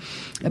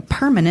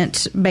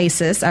permanent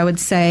basis, I would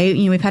say,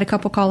 we've had a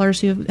couple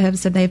callers who have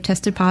said they've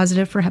tested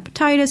positive for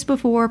hepatitis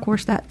before. Of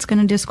course, that's going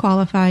to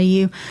disqualify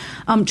you.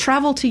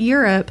 Travel to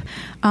Europe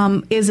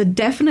is a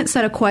definite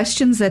set of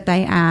questions that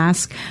they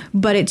ask,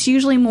 but it's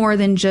usually more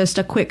than just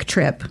a quick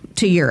trip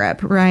to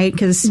Europe, right?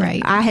 Because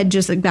I had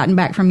just gotten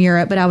back from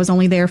Europe, but I was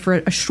only there for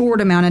a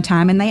short amount of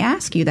time, and they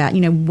ask you that,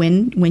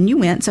 when you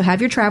went. So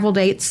have your travel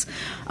dates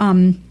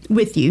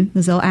with you,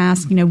 because they'll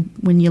ask,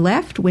 when you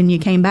left, when you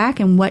came back,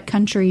 and what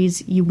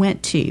countries you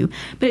went to.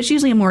 But it's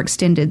usually a more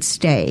extended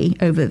stay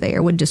over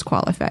there would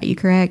disqualify you,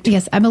 correct?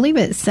 Yes, I believe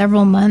it's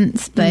several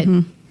months, but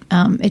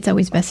it's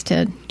always best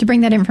to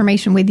bring that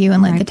information with you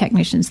and let the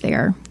technicians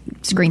there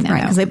screen that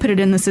out. Because they put it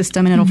in the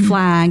system and it'll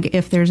flag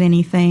if there's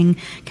anything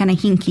kind of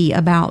hinky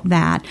about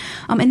that.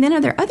 And then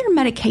are there other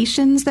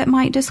medications that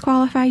might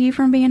disqualify you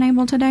from being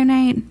able to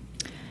donate?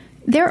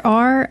 There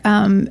are.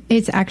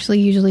 It's actually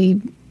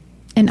usually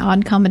an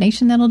odd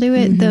combination that'll do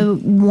it. The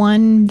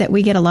one that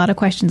we get a lot of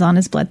questions on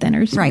is blood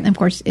thinners. Right. And of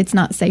course, it's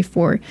not safe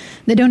for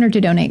the donor to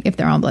donate if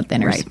they're on blood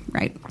thinners.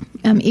 Right.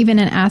 Even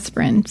an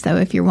aspirin. So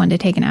if you're one to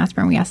take an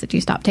aspirin, we ask that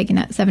you stop taking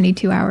that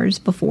 72 hours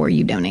before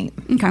you donate.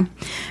 Okay.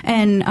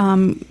 And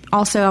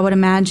also, I would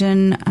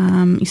imagine,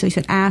 you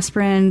said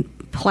aspirin,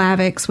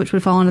 Plavix, which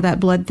would fall into that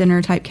blood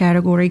thinner type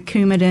category,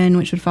 Coumadin,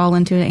 which would fall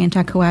into an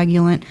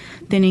anticoagulant,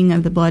 thinning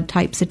of the blood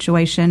type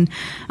situation,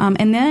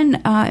 and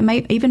then it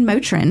may even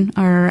Motrin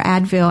or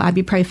Advil,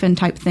 ibuprofen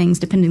type things,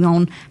 depending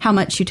on how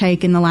much you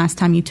take and the last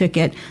time you took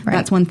it. Right.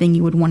 That's one thing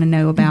you would want to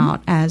know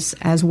about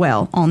as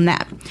well on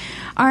that.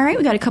 All right,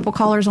 we got a couple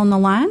callers on the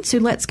line, so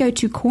let's go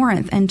to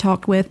Corinth and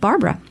talk with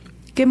Barbara.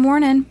 Good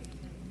morning.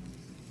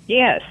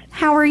 Yes.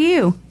 How are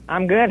you?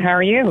 I'm good. How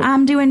are you?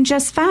 I'm doing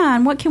just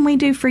fine. What can we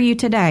do for you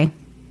today?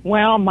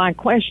 Well, my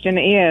question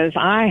is,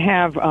 I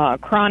have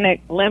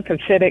chronic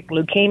lymphocytic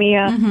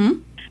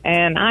leukemia,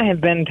 and I have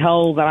been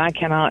told that I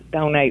cannot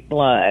donate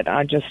blood.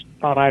 I just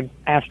thought I'd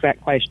ask that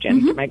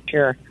question to make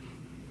sure.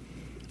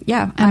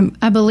 Yeah,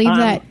 I believe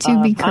that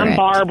to be correct.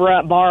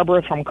 I'm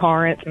Barbara from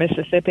Corinth,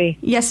 Mississippi.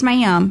 Yes,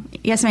 ma'am.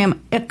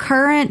 A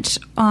current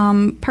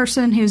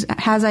person who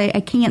has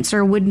a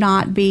cancer would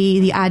not be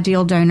the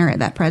ideal donor at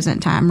that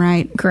present time,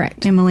 right?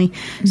 Correct, Emily.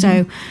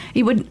 So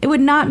it would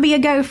not be a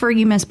go for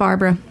you, Miss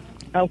Barbara.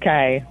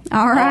 Okay.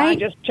 All right. I'm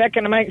just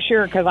checking to make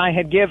sure because I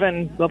had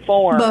given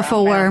before. I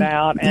found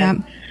out,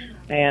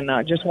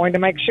 and just wanted to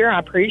make sure. I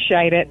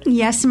appreciate it.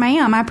 Yes,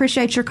 ma'am. I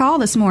appreciate your call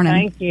this morning.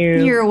 Thank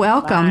you. You're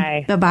welcome.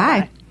 Bye.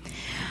 Bye-bye.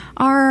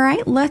 All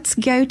right, let's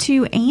go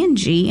to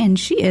Angie, and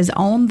she is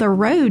on the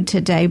road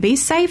today. Be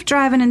safe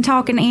driving and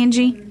talking,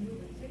 Angie.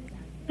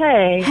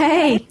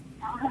 Hey.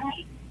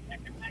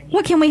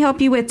 What can we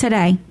help you with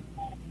today?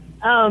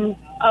 I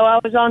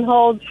was on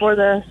hold for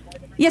the...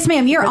 Yes,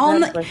 ma'am. You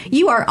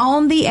are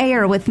on the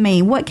air with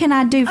me. What can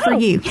I do for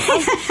you?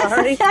 I'm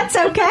sorry. That's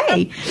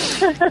okay.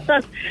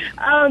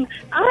 I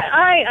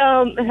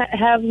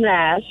have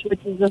NASH,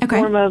 which is a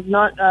form of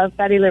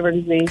fatty liver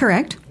disease.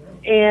 Correct.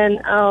 And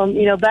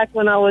back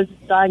when I was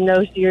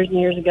diagnosed years and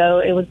years ago,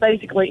 it was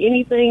basically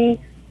anything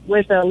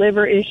with a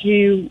liver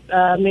issue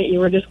meant you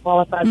were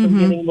disqualified from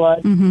getting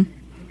blood.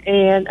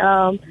 And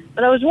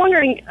but I was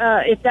wondering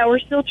if that were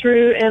still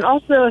true, and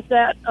also if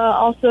that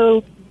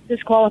also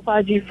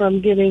disqualified you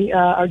from giving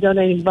or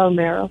donating bone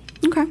marrow.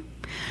 Okay.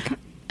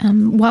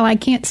 While I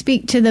can't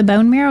speak to the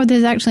bone marrow,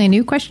 there's actually a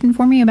new question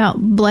for me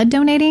about blood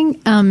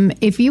donating.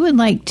 If you would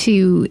like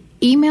to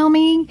email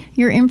me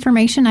your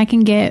information, I can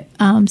get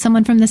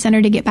someone from the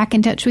center to get back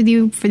in touch with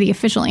you for the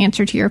official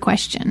answer to your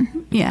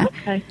question. Yeah,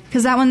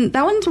 because that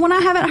one's one I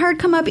haven't heard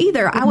come up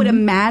either. I would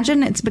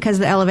imagine it's because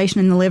of the elevation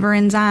in the liver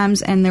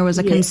enzymes, and there was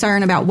a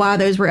concern about why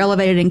those were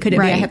elevated, and could it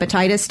be a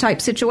hepatitis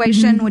type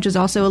situation, which is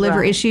also a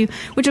liver issue,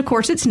 which of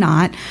course it's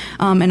not.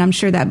 And I'm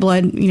sure that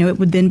blood, it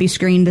would then be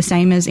screened the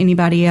same as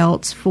anybody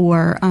else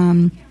for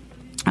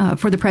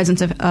the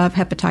presence of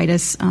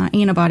hepatitis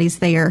antibodies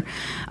there,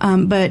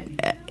 but.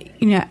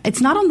 It's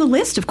not on the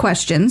list of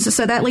questions,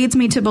 so that leads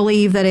me to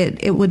believe that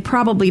it would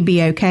probably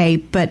be okay,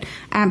 but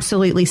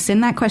absolutely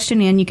send that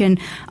question in. You can,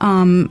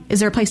 is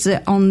there a place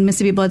on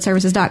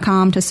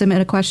MississippiBloodServices.com to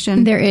submit a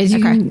question? There is.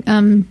 You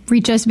can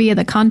reach us via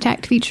the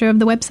contact feature of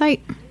the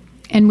website,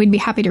 and we'd be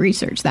happy to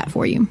research that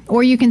for you.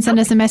 Or you can send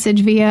us a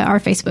message via our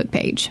Facebook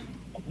page.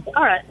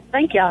 All right.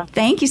 Thank you.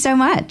 Thank you so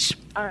much.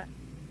 All right.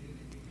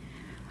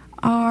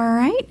 All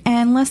right,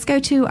 and let's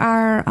go to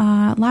our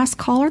last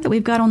caller that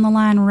we've got on the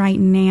line right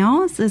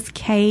now. This is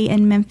Kay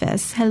in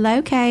Memphis.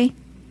 Hello, Kay.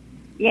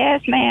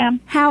 Yes, ma'am.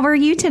 How are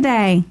you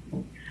today?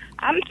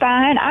 I'm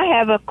fine. I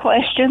have a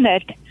question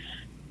that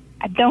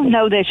I don't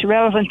know that's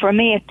relevant for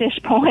me at this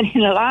point in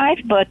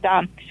life, but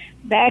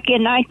back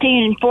in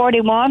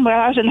 1941, when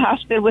I was in the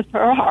hospital with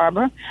Pearl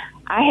Harbor,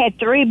 I had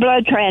 3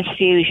 blood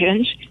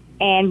transfusions,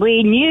 and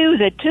we knew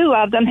that 2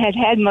 of them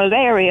had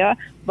malaria,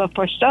 but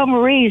for some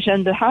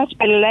reason, the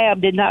hospital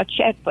lab did not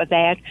check for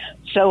that.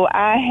 So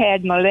I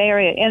had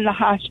malaria in the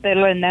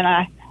hospital, and then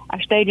I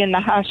stayed in the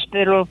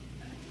hospital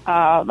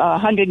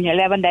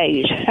 111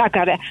 days.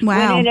 I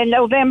went in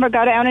November,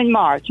 got out in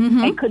March,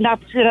 and could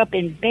not sit up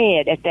in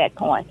bed at that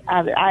point.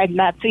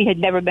 My feet had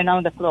never been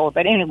on the floor.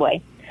 But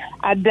anyway,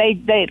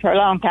 they for a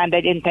long time,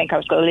 they didn't think I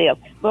was going to live.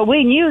 But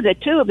we knew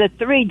that 2 of the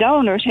 3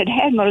 donors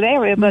had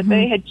malaria, but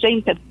they had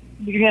seemed to,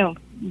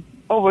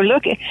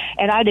 overlook it,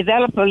 and I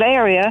developed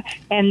malaria,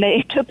 and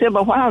it took them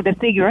a while to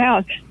figure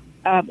out,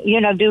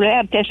 do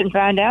lab tests and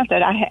find out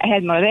that I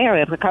had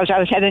malaria because I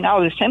was having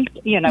all the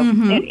symptoms,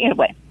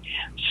 anyway.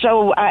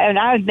 So, and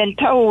I've been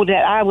told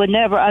that I would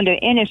never, under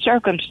any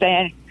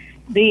circumstance,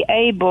 be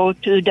able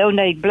to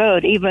donate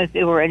blood, even if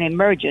it were an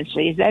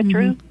emergency. Is that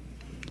true?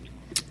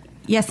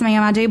 Yes,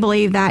 ma'am. I do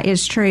believe that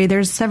is true.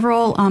 There's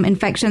several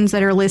infections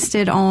that are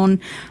listed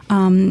on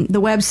the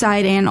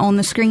website and on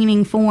the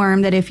screening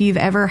form that if you've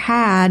ever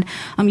had,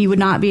 you would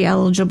not be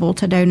eligible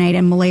to donate.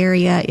 And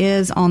malaria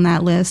is on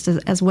that list,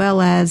 as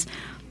well as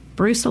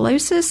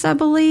brucellosis, I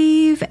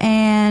believe,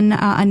 and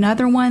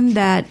another one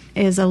that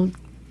is a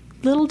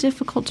little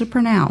difficult to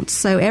pronounce.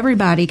 So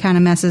everybody kind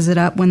of messes it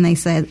up when they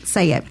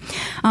say it.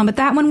 But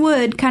that one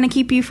would kind of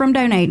keep you from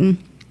donating.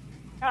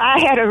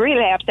 I had a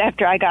relapse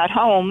after I got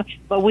home,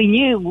 but we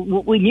knew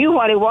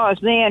what it was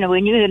then, and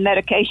we knew the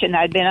medication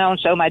I'd been on.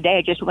 So my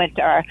dad just went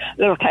to our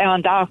little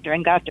town doctor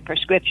and got the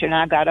prescription.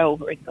 I got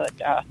over it. But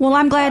well,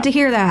 I'm glad to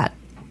hear that.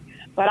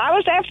 But I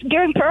was after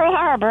during Pearl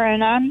Harbor,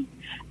 and I'm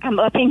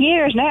up in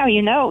years now.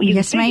 You know, you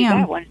yes, can figure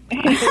ma'am. That one.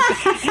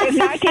 It's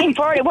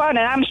 1941,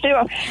 and I'm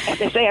still, as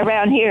they say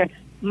around here,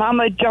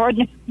 Mama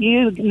Jordan,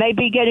 you may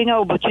be getting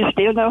old, but you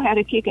still know how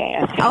to kick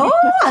ass. Oh,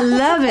 I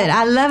love it.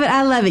 I love it.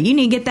 I love it. You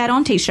need to get that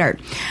on T-shirt.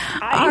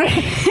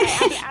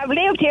 I've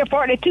lived here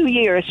 42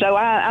 years, so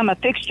I'm a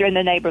fixture in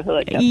the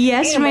neighborhood. So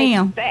yes,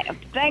 ma'am.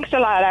 Thanks a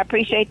lot. I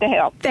appreciate the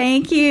help.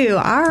 Thank you.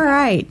 All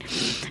right.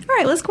 All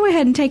right, let's go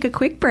ahead and take a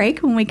quick break.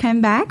 When we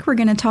come back, we're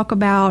going to talk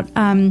about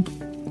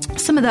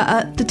some of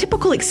the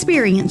typical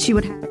experience you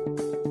would have.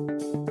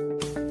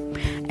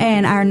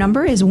 And our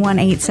number is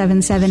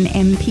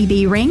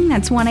 1-877-MPB-RING.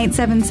 That's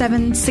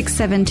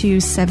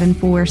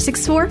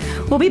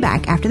 1-877-672-7464. We'll be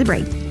back after the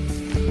break.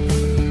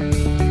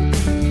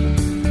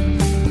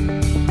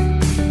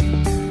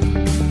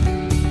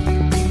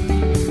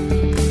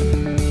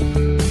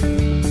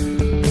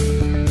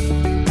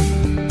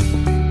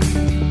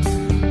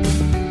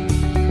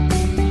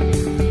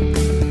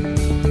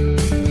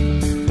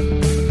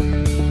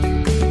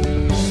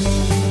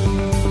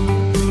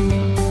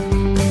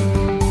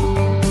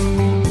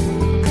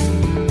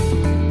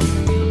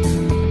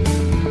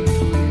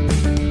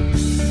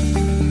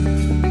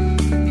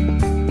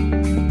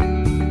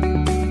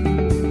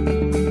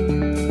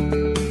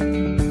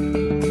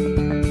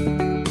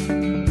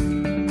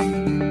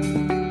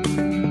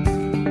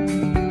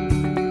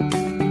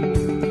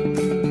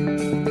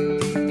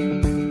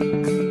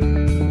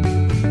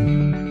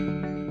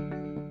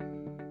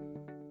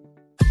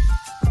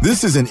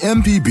 This is an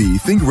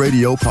MPB Think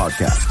Radio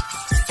podcast.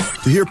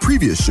 To hear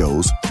previous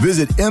shows,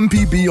 visit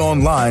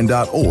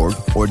mpbonline.org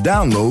or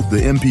download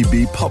the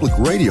MPB Public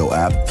Radio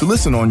app to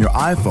listen on your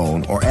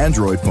iPhone or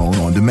Android phone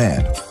on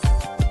demand.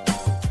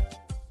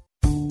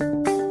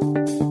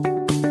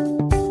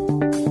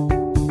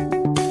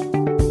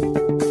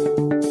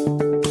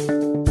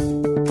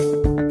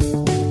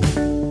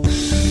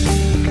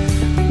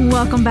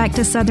 Welcome back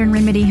to Southern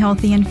Remedy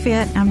Healthy and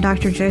Fit. I'm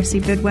Dr. Josie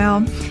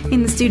Bidwell.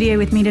 In the studio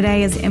with me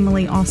today is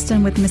Emily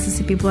Austin with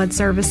Mississippi Blood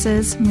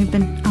Services. We've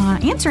been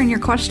answering your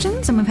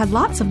questions, and we've had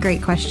lots of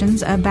great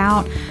questions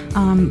about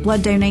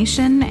blood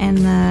donation and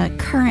the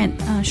current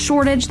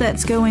shortage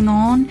that's going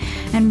on,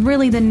 and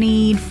really the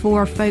need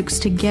for folks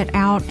to get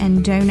out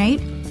and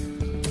donate.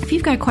 If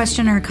you've got a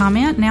question or a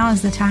comment, now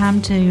is the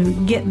time to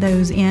get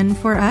those in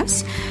for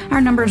us.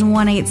 Our number is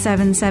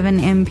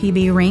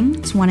 1-877-MPB-RING.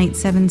 It's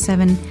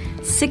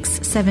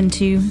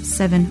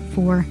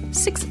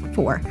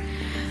 1-877-672-7464.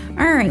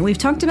 All right, we've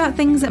talked about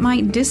things that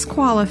might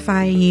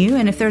disqualify you,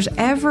 and if there's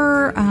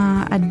ever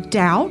a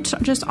doubt,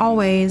 just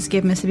always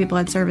give Mississippi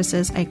Blood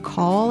Services a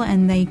call,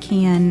 and they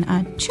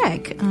can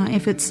check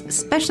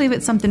especially if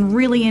it's something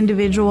really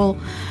individual,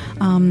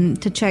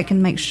 to check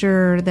and make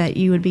sure that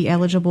you would be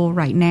eligible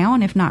right now,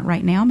 and if not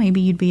right now,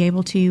 maybe you'd be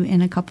able to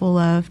in a couple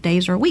of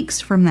days or weeks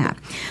from that.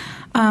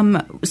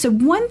 So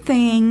one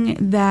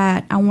thing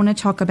that I want to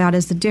talk about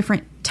is the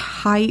different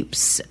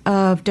types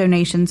of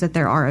donations that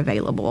there are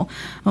available.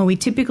 We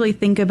typically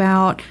think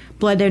about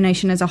blood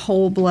donation as a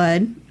whole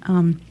blood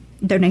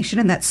donation,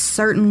 and that's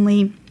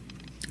certainly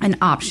an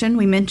option.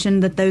 We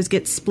mentioned that those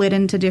get split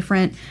into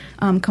different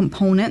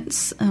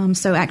components.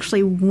 So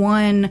actually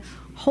one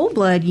whole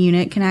blood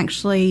unit can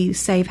actually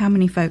save how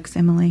many folks,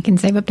 Emily? It can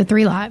save up to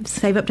 3 lives.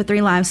 Save up to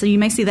 3 lives. So you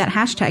may see that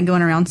hashtag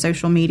going around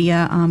social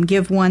media,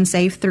 give 1,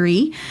 save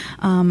 3,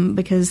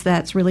 because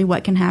that's really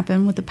what can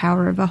happen with the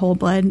power of a whole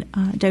blood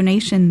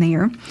donation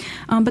there.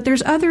 But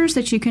there's others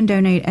that you can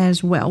donate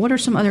as well. What are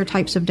some other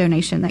types of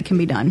donation that can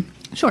be done?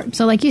 Sure.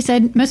 So like you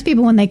said, most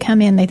people when they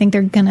come in, they think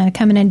they're going to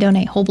come in and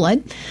donate whole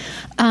blood.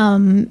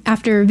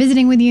 After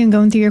visiting with you and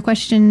going through your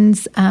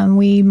questions,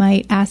 we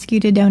might ask you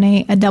to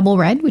donate a double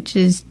red, which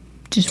is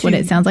just what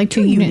it sounds like,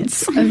 2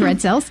 units of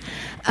red cells.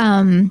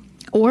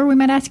 Or we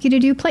might ask you to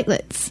do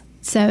platelets.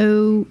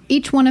 So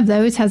each one of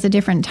those has a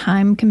different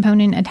time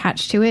component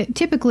attached to it.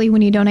 Typically,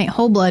 when you donate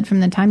whole blood, from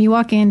the time you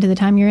walk in to the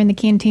time you're in the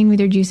canteen with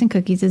your juice and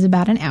cookies is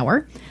about an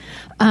hour.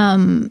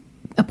 A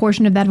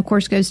portion of that, of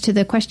course, goes to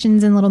the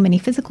questions and little mini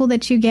physical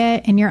that you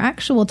get. And your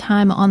actual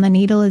time on the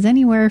needle is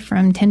anywhere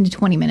from 10 to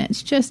 20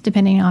 minutes, just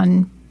depending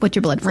on what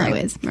your blood flow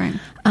is. Right.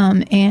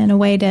 And a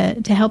way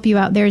to help you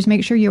out there is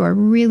make sure you are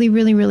really,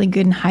 really, really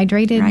good and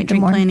hydrated. Right,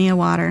 drink plenty of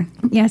water.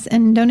 Yes,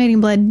 and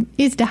donating blood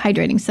is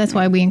dehydrating, so that's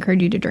why we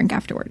encourage you to drink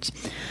afterwards.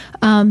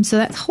 So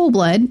that's whole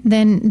blood.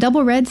 Then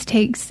double reds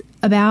takes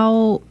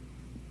about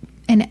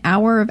an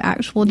hour of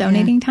actual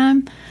donating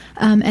time.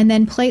 And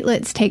then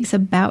platelets takes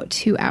about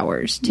 2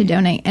 hours to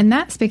donate. And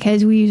that's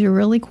because we use a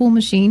really cool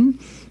machine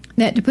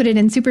that, to put it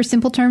in super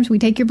simple terms, we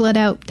take your blood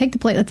out, take the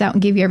platelets out,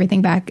 and give you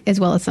everything back, as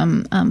well as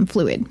some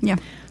fluid. Yeah.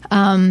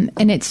 And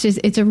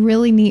it's a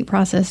really neat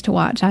process to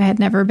watch. I had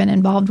never been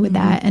involved with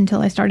that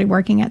until I started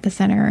working at the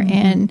center.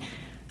 And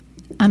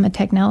I'm a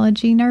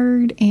technology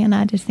nerd, and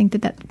I just think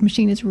that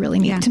machine is really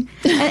neat.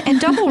 Yeah. and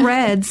double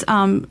reds,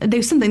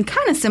 there's something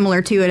kind of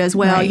similar to it as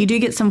well. Right. You do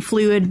get some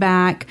fluid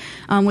back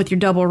with your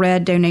double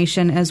red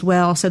donation as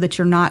well, so that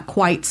you're not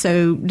quite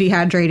so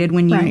dehydrated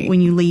when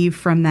you leave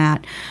from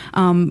that.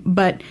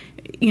 But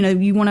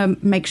you want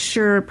to make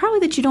sure probably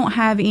that you don't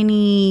have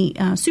any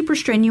super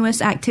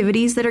strenuous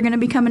activities that are going to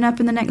be coming up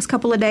in the next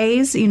couple of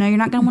days. You're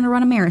not going to want to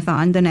run a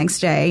marathon the next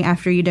day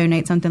after you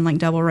donate something like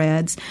double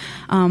reds,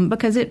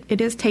 because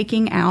it is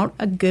taking out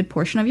a good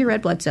portion of your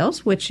red blood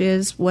cells, which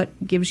is what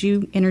gives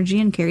you energy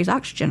and carries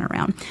oxygen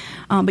around.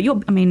 But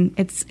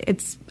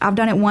I've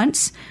done it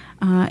once.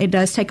 It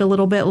does take a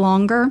little bit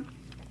longer.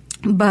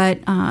 But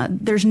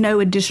there's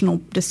no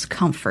additional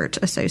discomfort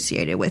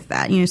associated with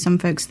that. Some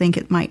folks think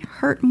it might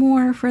hurt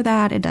more for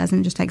that. It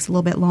doesn't. It just takes a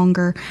little bit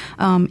longer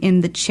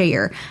in the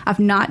chair. I've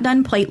not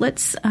done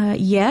platelets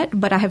yet,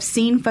 but I have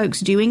seen folks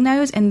doing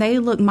those, and they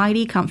look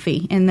mighty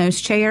comfy in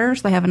those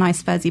chairs. They have a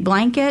nice fuzzy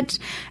blanket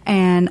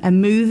and a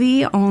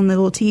movie on the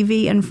little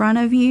TV in front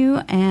of you,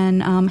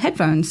 and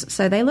headphones.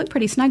 So they look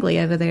pretty snugly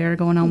over there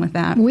going on with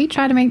that. We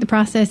try to make the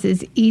process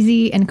as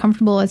easy and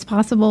comfortable as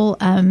possible.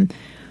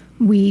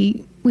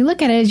 We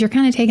look at it as you're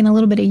kind of taking a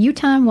little bit of you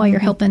time while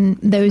you're helping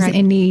those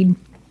in need.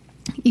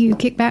 You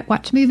kick back,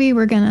 watch a movie.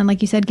 We're going to,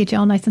 like you said, get you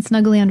all nice and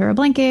snugly under a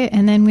blanket.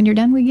 And then when you're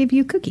done, we give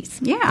you cookies.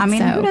 Yeah,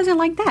 who doesn't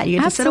like that? You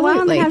get to sit a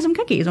while and have some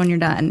cookies when you're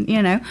done,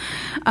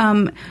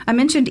 I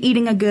mentioned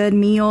eating a good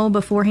meal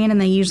beforehand, and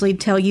they usually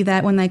tell you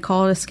that when they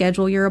call to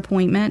schedule your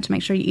appointment, to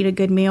make sure you eat a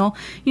good meal.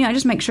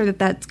 Just make sure that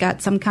that's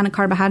got some kind of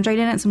carbohydrate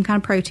in it, some kind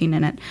of protein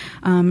in it.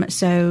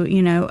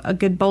 A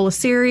good bowl of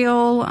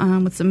cereal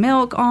with some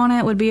milk on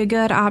it would be a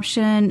good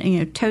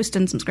option. Toast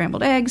and some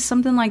scrambled eggs,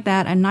 something like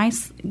that. A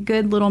nice,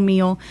 good little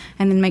meal.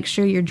 And then make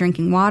sure you're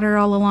drinking water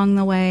all along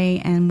the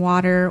way, and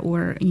water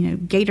or,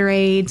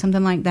 Gatorade,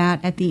 something like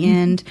that at the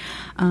end,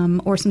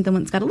 or something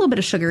that's got a little bit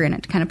of sugar in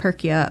it to kind of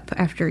perk you up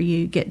after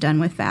you get done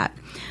with that.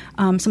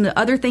 Some of the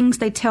other things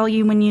they tell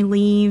you when you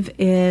leave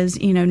is,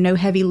 no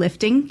heavy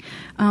lifting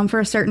for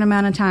a certain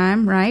amount of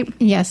time, right?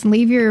 Yes,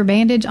 leave your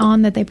bandage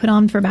on that they put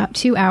on for about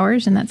 2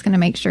 hours, and that's going to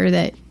make sure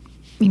that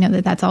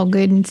that's all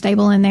good and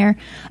stable in there.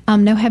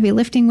 No heavy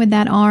lifting with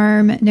that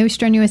arm, no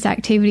strenuous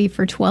activity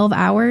for 12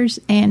 hours,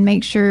 and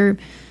make sure,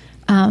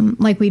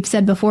 like we've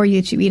said before,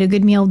 that you eat a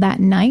good meal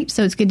that night.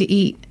 So it's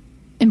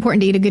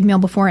important to eat a good meal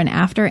before and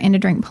after, and to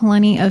drink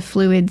plenty of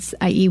fluids,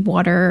 i.e.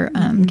 water,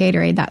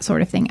 Gatorade, that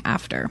sort of thing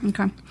after.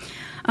 Okay.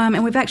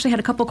 And we've actually had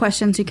a couple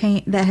questions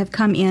that have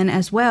come in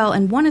as well,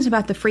 and one is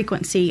about the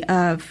frequency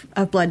of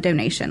blood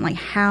donation. Like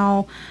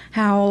how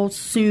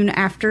soon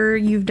after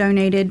you've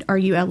donated are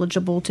you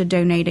eligible to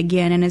donate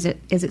again, and is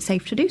it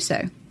safe to do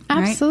so?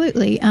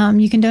 Absolutely. Right?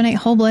 You can donate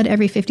whole blood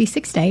every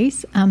 56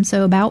 days,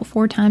 so about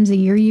 4 times a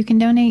year you can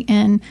donate.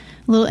 And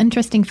a little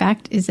interesting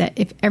fact is that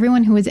if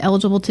everyone who is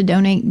eligible to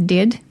donate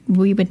did,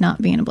 we would not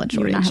be in a blood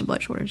shortage. You would not have a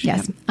blood shortage.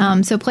 Yes.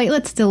 Yep. So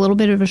platelets is a little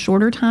bit of a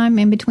shorter time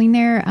in between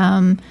there.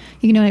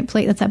 You can donate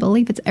platelets, I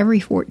believe it's every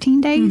 14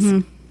 days.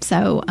 Mm-hmm.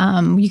 So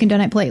you can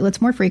donate platelets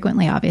more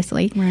frequently,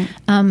 obviously. Right.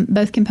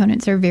 Both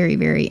components are very,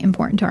 very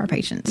important to our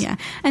patients. Yeah.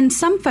 And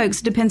some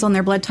folks, depends on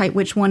their blood type,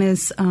 which one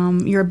is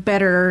you're a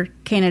better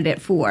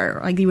candidate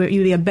for, like you'd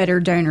be a better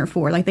donor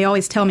for. Like they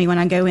always tell me when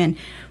I go in,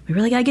 we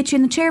really got to get you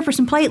in the chair for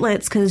some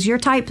platelets because your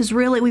type is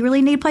we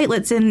really need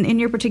platelets in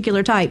your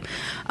particular type.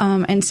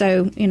 And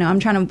so, I'm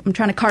trying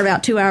to carve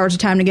out 2 hours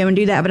of time to go and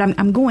do that, but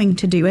I'm going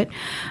to do it.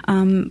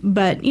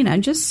 But,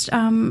 just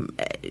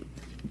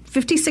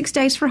 56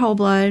 days for whole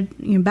blood,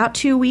 about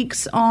 2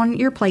 weeks on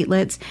your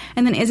platelets.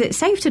 And then is it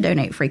safe to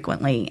donate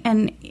frequently?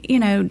 And,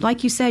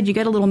 like you said, you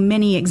get a little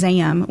mini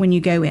exam when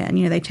you go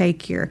in. They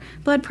take your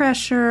blood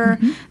pressure,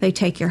 they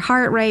take your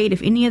heart rate.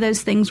 If any of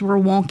those things were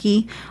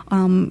wonky,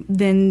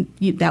 then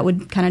that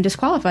would kind of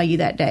disqualify you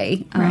that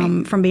day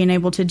from being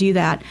able to do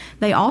that.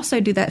 They also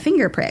do that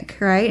finger prick,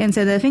 right? And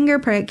so the finger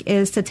prick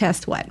is to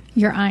test what?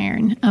 Your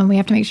iron. We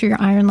have to make sure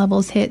your iron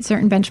levels hit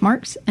certain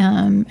benchmarks,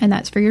 and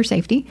that's for your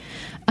safety.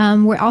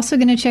 We're also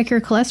going to check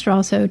your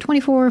cholesterol. So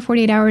 24 or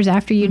 48 hours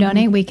after you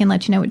donate, we can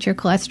let you know what your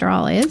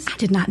cholesterol is. I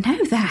did not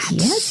know that.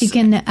 Yes, you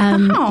can. You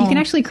can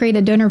actually create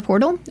a donor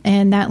portal,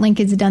 and that link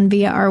is done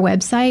via our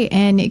website,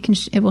 and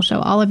it will show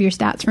all of your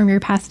stats from your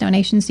past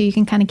donations, so you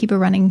can kind of keep a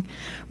running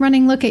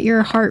look at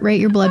your heart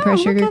rate, your blood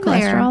pressure, your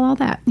cholesterol, all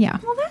that. Yeah.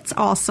 Well, that's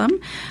awesome.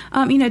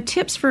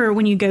 Tips for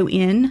when you go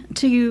in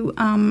to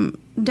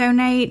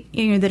donate,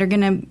 that are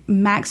going to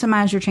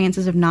maximize your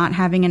chances of not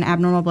having an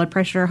abnormal blood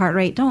pressure or heart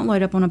rate, don't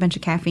load up on a bunch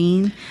of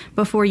caffeine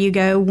before you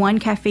go. One,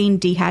 caffeine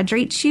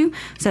dehydrates you,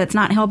 so it's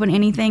not helping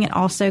anything. It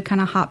also kind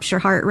of hops your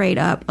heart rate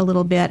up a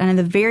little bit. And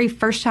the very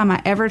first time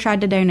I ever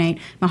tried to donate,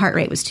 my heart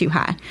rate was too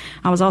high.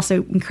 I was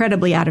also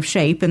incredibly out of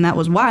shape, and that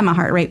was why my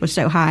heart rate was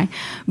so high.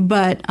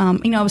 But,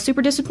 I was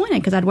super disappointed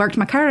because I'd worked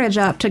my courage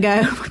up to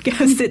go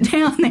sit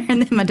down there,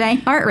 and then my dang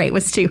heart rate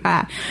was too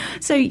high.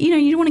 So,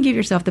 you want to give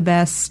yourself the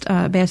best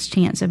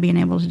chance of being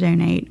able to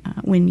donate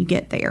when you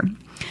get there.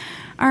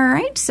 All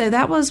right, so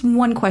that was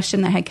one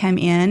question that had come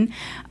in.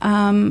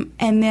 And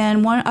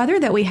then one other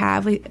that we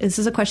have, this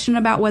is a question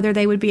about whether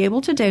they would be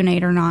able to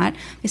donate or not.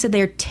 They said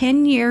they're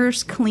 10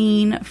 years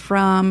clean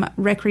from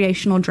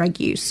recreational drug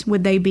use.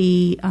 Would they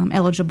be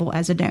eligible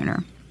as a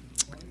donor?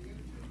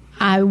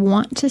 I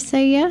want to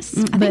say yes,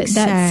 but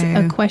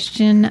that's a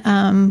question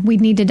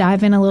we'd need to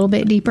dive in a little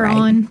bit deeper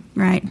on.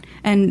 Right.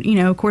 And,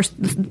 of course,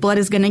 the blood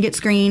is going to get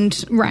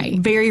screened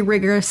very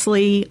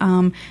rigorously.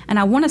 And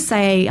I want to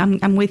say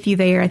I'm with you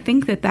there. I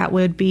think that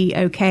would be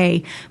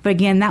okay. But,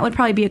 again, that would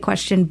probably be a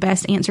question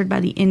best answered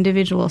by the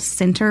individual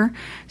center.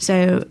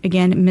 So,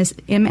 again,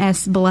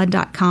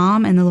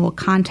 msblood.com and the little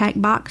contact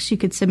box, you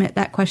could submit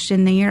that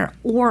question there.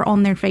 Or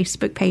on their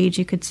Facebook page,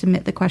 you could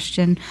submit the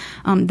question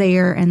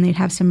there, and they'd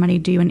have somebody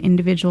do an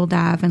individual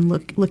dive and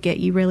look at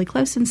you really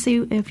close and see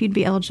if you'd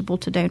be eligible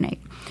to donate.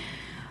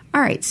 All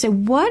right, so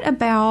what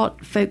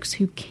about folks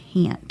who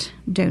can't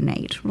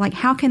donate? Like,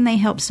 how can they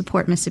help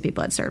support Mississippi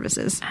Blood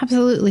Services?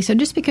 Absolutely. So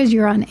just because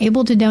you're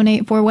unable to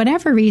donate for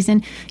whatever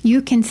reason,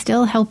 you can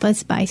still help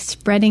us by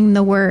spreading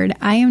the word.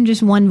 I am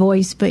just one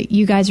voice, but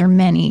you guys are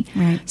many.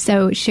 Right.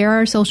 So share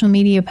our social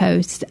media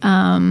posts,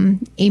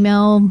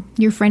 email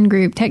your friend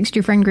group, text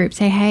your friend group,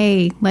 say,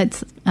 hey,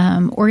 let's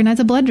organize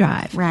a blood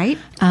drive. Right.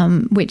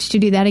 Which to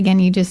do that, again,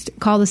 you just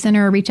call the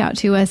center or reach out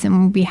to us, and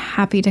we'll be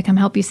happy to come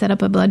help you set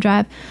up a blood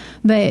drive.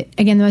 But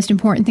again, the most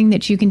important thing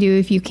that you can do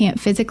if you can't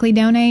physically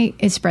donate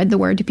is spread the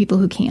word to people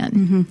who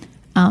can,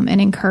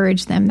 and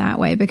encourage them that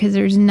way, because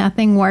there's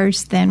nothing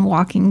worse than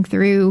walking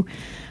through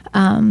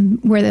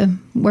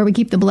where we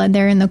keep the blood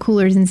there in the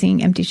coolers and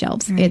seeing empty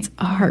shelves. Right. It's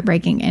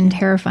heartbreaking and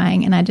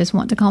terrifying. And I just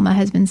want to call my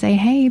husband and say,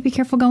 hey, be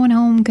careful going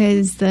home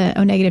because the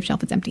O negative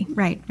shelf is empty.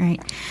 Right.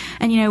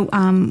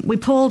 And, we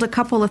pulled a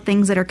couple of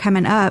things that are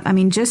coming up. I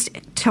mean, just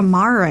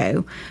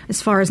tomorrow,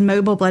 as far as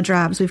mobile blood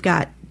drives, we've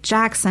got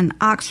Jackson,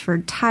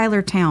 Oxford,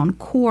 Tylertown,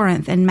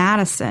 Corinth, and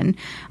Madison.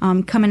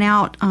 Coming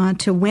out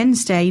to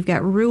Wednesday, you've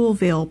got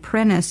Ruleville,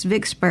 Prentice,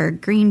 Vicksburg,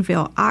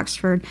 Greenville,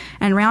 Oxford,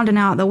 and rounding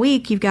out the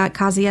week, you've got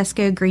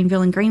Kosciuszko,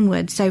 Greenville, and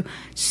Greenwood.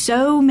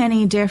 So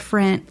many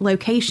different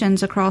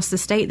locations across the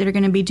state that are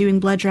going to be doing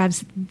blood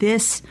drives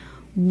this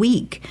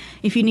week.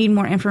 If you need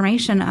more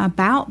information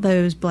about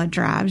those blood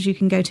drives, you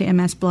can go to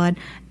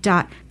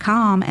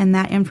msblood.com, and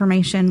that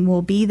information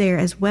will be there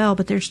as well.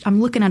 But I'm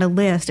looking at a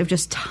list of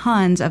just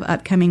tons of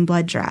upcoming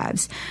blood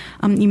drives.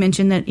 You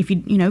mentioned that if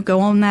you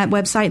go on that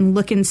website and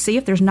look and see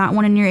if there's not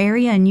one in your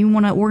area and you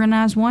want to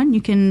organize one,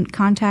 you can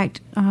contact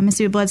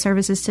Mississippi Blood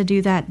Services to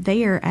do that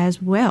there as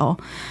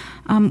well.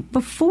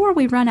 Before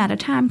we run out of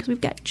time, because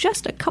we've got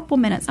just a couple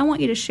minutes, I want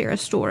you to share a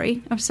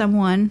story of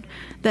someone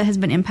that has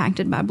been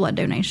impacted by blood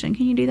donation.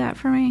 Can you do that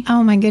for me?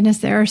 Oh, my goodness,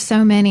 there are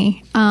so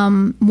many.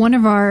 One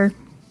of our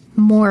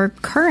more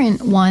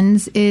current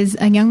ones is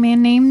a young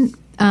man named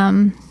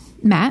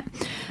Matt.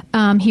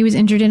 He was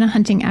injured in a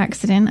hunting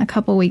accident a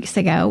couple weeks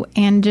ago,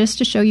 and just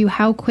to show you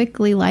how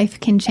quickly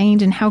life can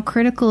change and how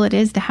critical it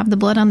is to have the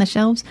blood on the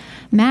shelves,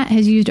 Matt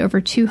has used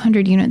over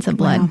 200 units of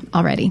blood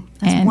already.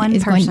 That's and one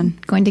is person.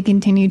 Going to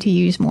continue to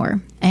use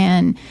more.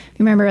 And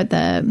remember at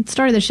the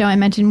start of the show, I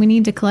mentioned we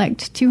need to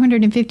collect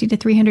 250 to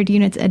 300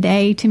 units a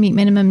day to meet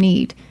minimum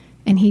need.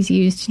 And he's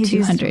used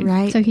 200.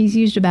 Right. So he's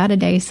used about a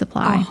day's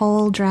supply. A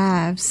whole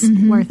drive's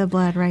worth of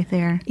blood right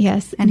there.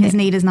 Yes. And his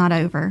need is not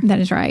over. That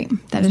is right.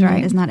 His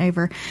need is not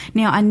over.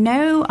 Now, I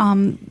know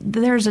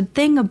there's a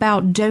thing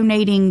about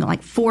donating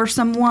like for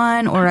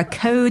someone or a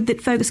code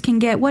that folks can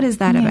get. What is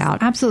that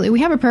about? Absolutely.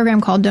 We have a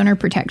program called Donor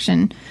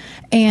Protection.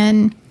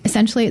 And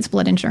essentially, it's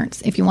blood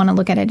insurance, if you want to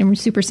look at it in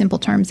super simple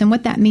terms. And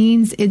what that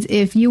means is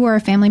if you or a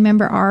family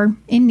member are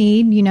in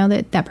need, you know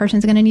that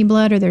person's going to need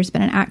blood, or there's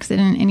been an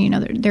accident and you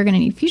know they're going to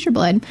need future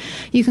blood,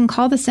 you can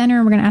call the center,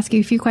 and we're going to ask you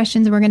a few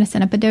questions, and we're going to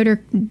set up a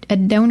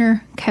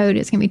donor code.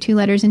 It's going to be 2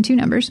 letters and 2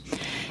 numbers.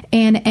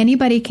 And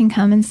anybody can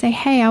come and say,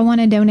 hey, I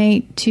want to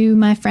donate to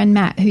my friend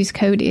Matt, whose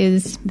code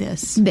is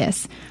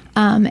this.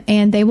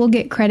 And they will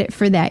get credit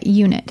for that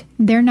unit.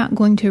 They're not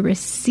going to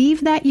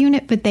receive that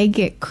unit, but they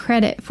get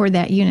credit for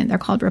that unit. They're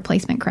called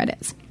replacement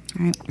credits.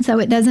 Right. So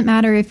it doesn't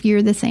matter if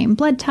you're the same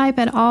blood type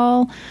at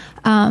all.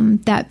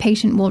 That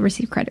patient will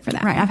receive credit for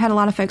that. Right. I've had a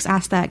lot of folks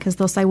ask that because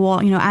they'll say, well,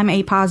 I'm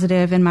A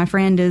positive and my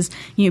friend is,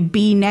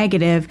 B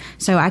negative,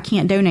 so I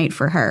can't donate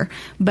for her.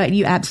 But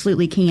you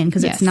absolutely can,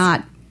 because it's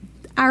not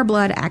our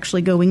blood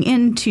actually going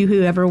into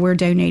whoever we're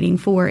donating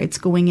for. It's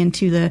going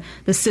into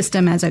the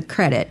system as a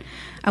credit.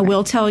 I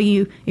will tell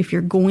you, if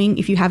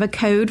you have a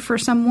code for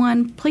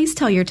someone, please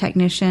tell your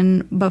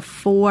technician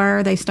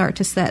before they start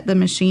to set the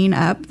machine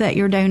up that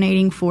you're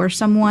donating for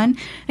someone.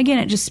 Again,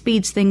 it just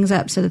speeds things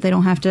up so that they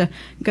don't have to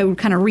go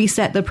kind of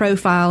reset the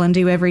profile and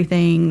do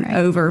everything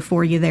over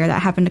for you there.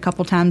 That happened a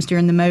couple times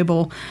during the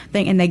mobile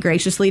thing, and they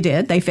graciously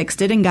did. They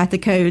fixed it and got the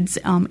codes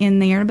in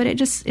there, but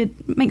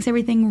it makes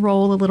everything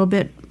roll a little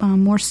bit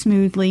more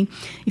smoothly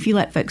if you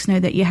let folks know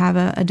that you have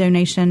a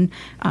donation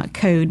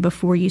code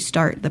before you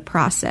start the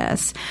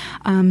process.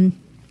 And,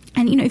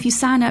 if you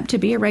sign up to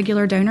be a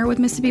regular donor with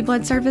Mississippi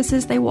Blood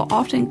Services, they will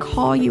often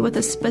call you with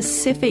a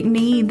specific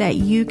need that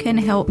you can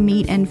help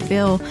meet and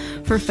fill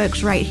for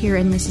folks right here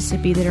in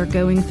Mississippi that are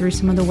going through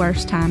some of the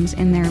worst times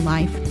in their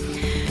life.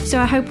 So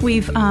I hope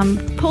we've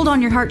pulled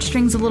on your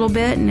heartstrings a little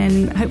bit,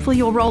 and hopefully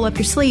you'll roll up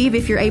your sleeve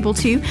if you're able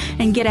to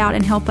and get out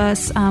and help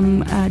us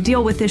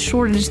deal with this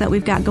shortage that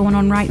we've got going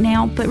on right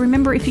now. But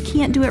remember, if you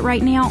can't do it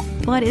right now,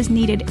 blood is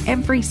needed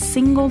every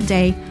single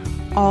day,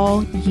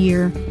 all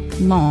year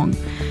long.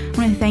 I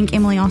want to thank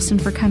Emily Austin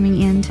for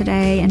coming in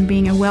today and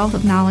being a wealth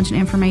of knowledge and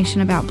information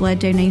about blood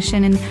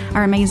donation, and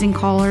our amazing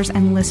callers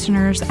and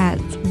listeners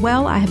as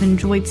well. I have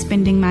enjoyed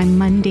spending my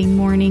Monday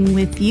morning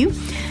with you.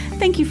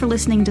 Thank you for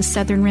listening to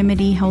Southern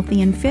Remedy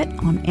Healthy and Fit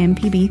on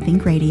MPB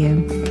Think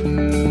Radio.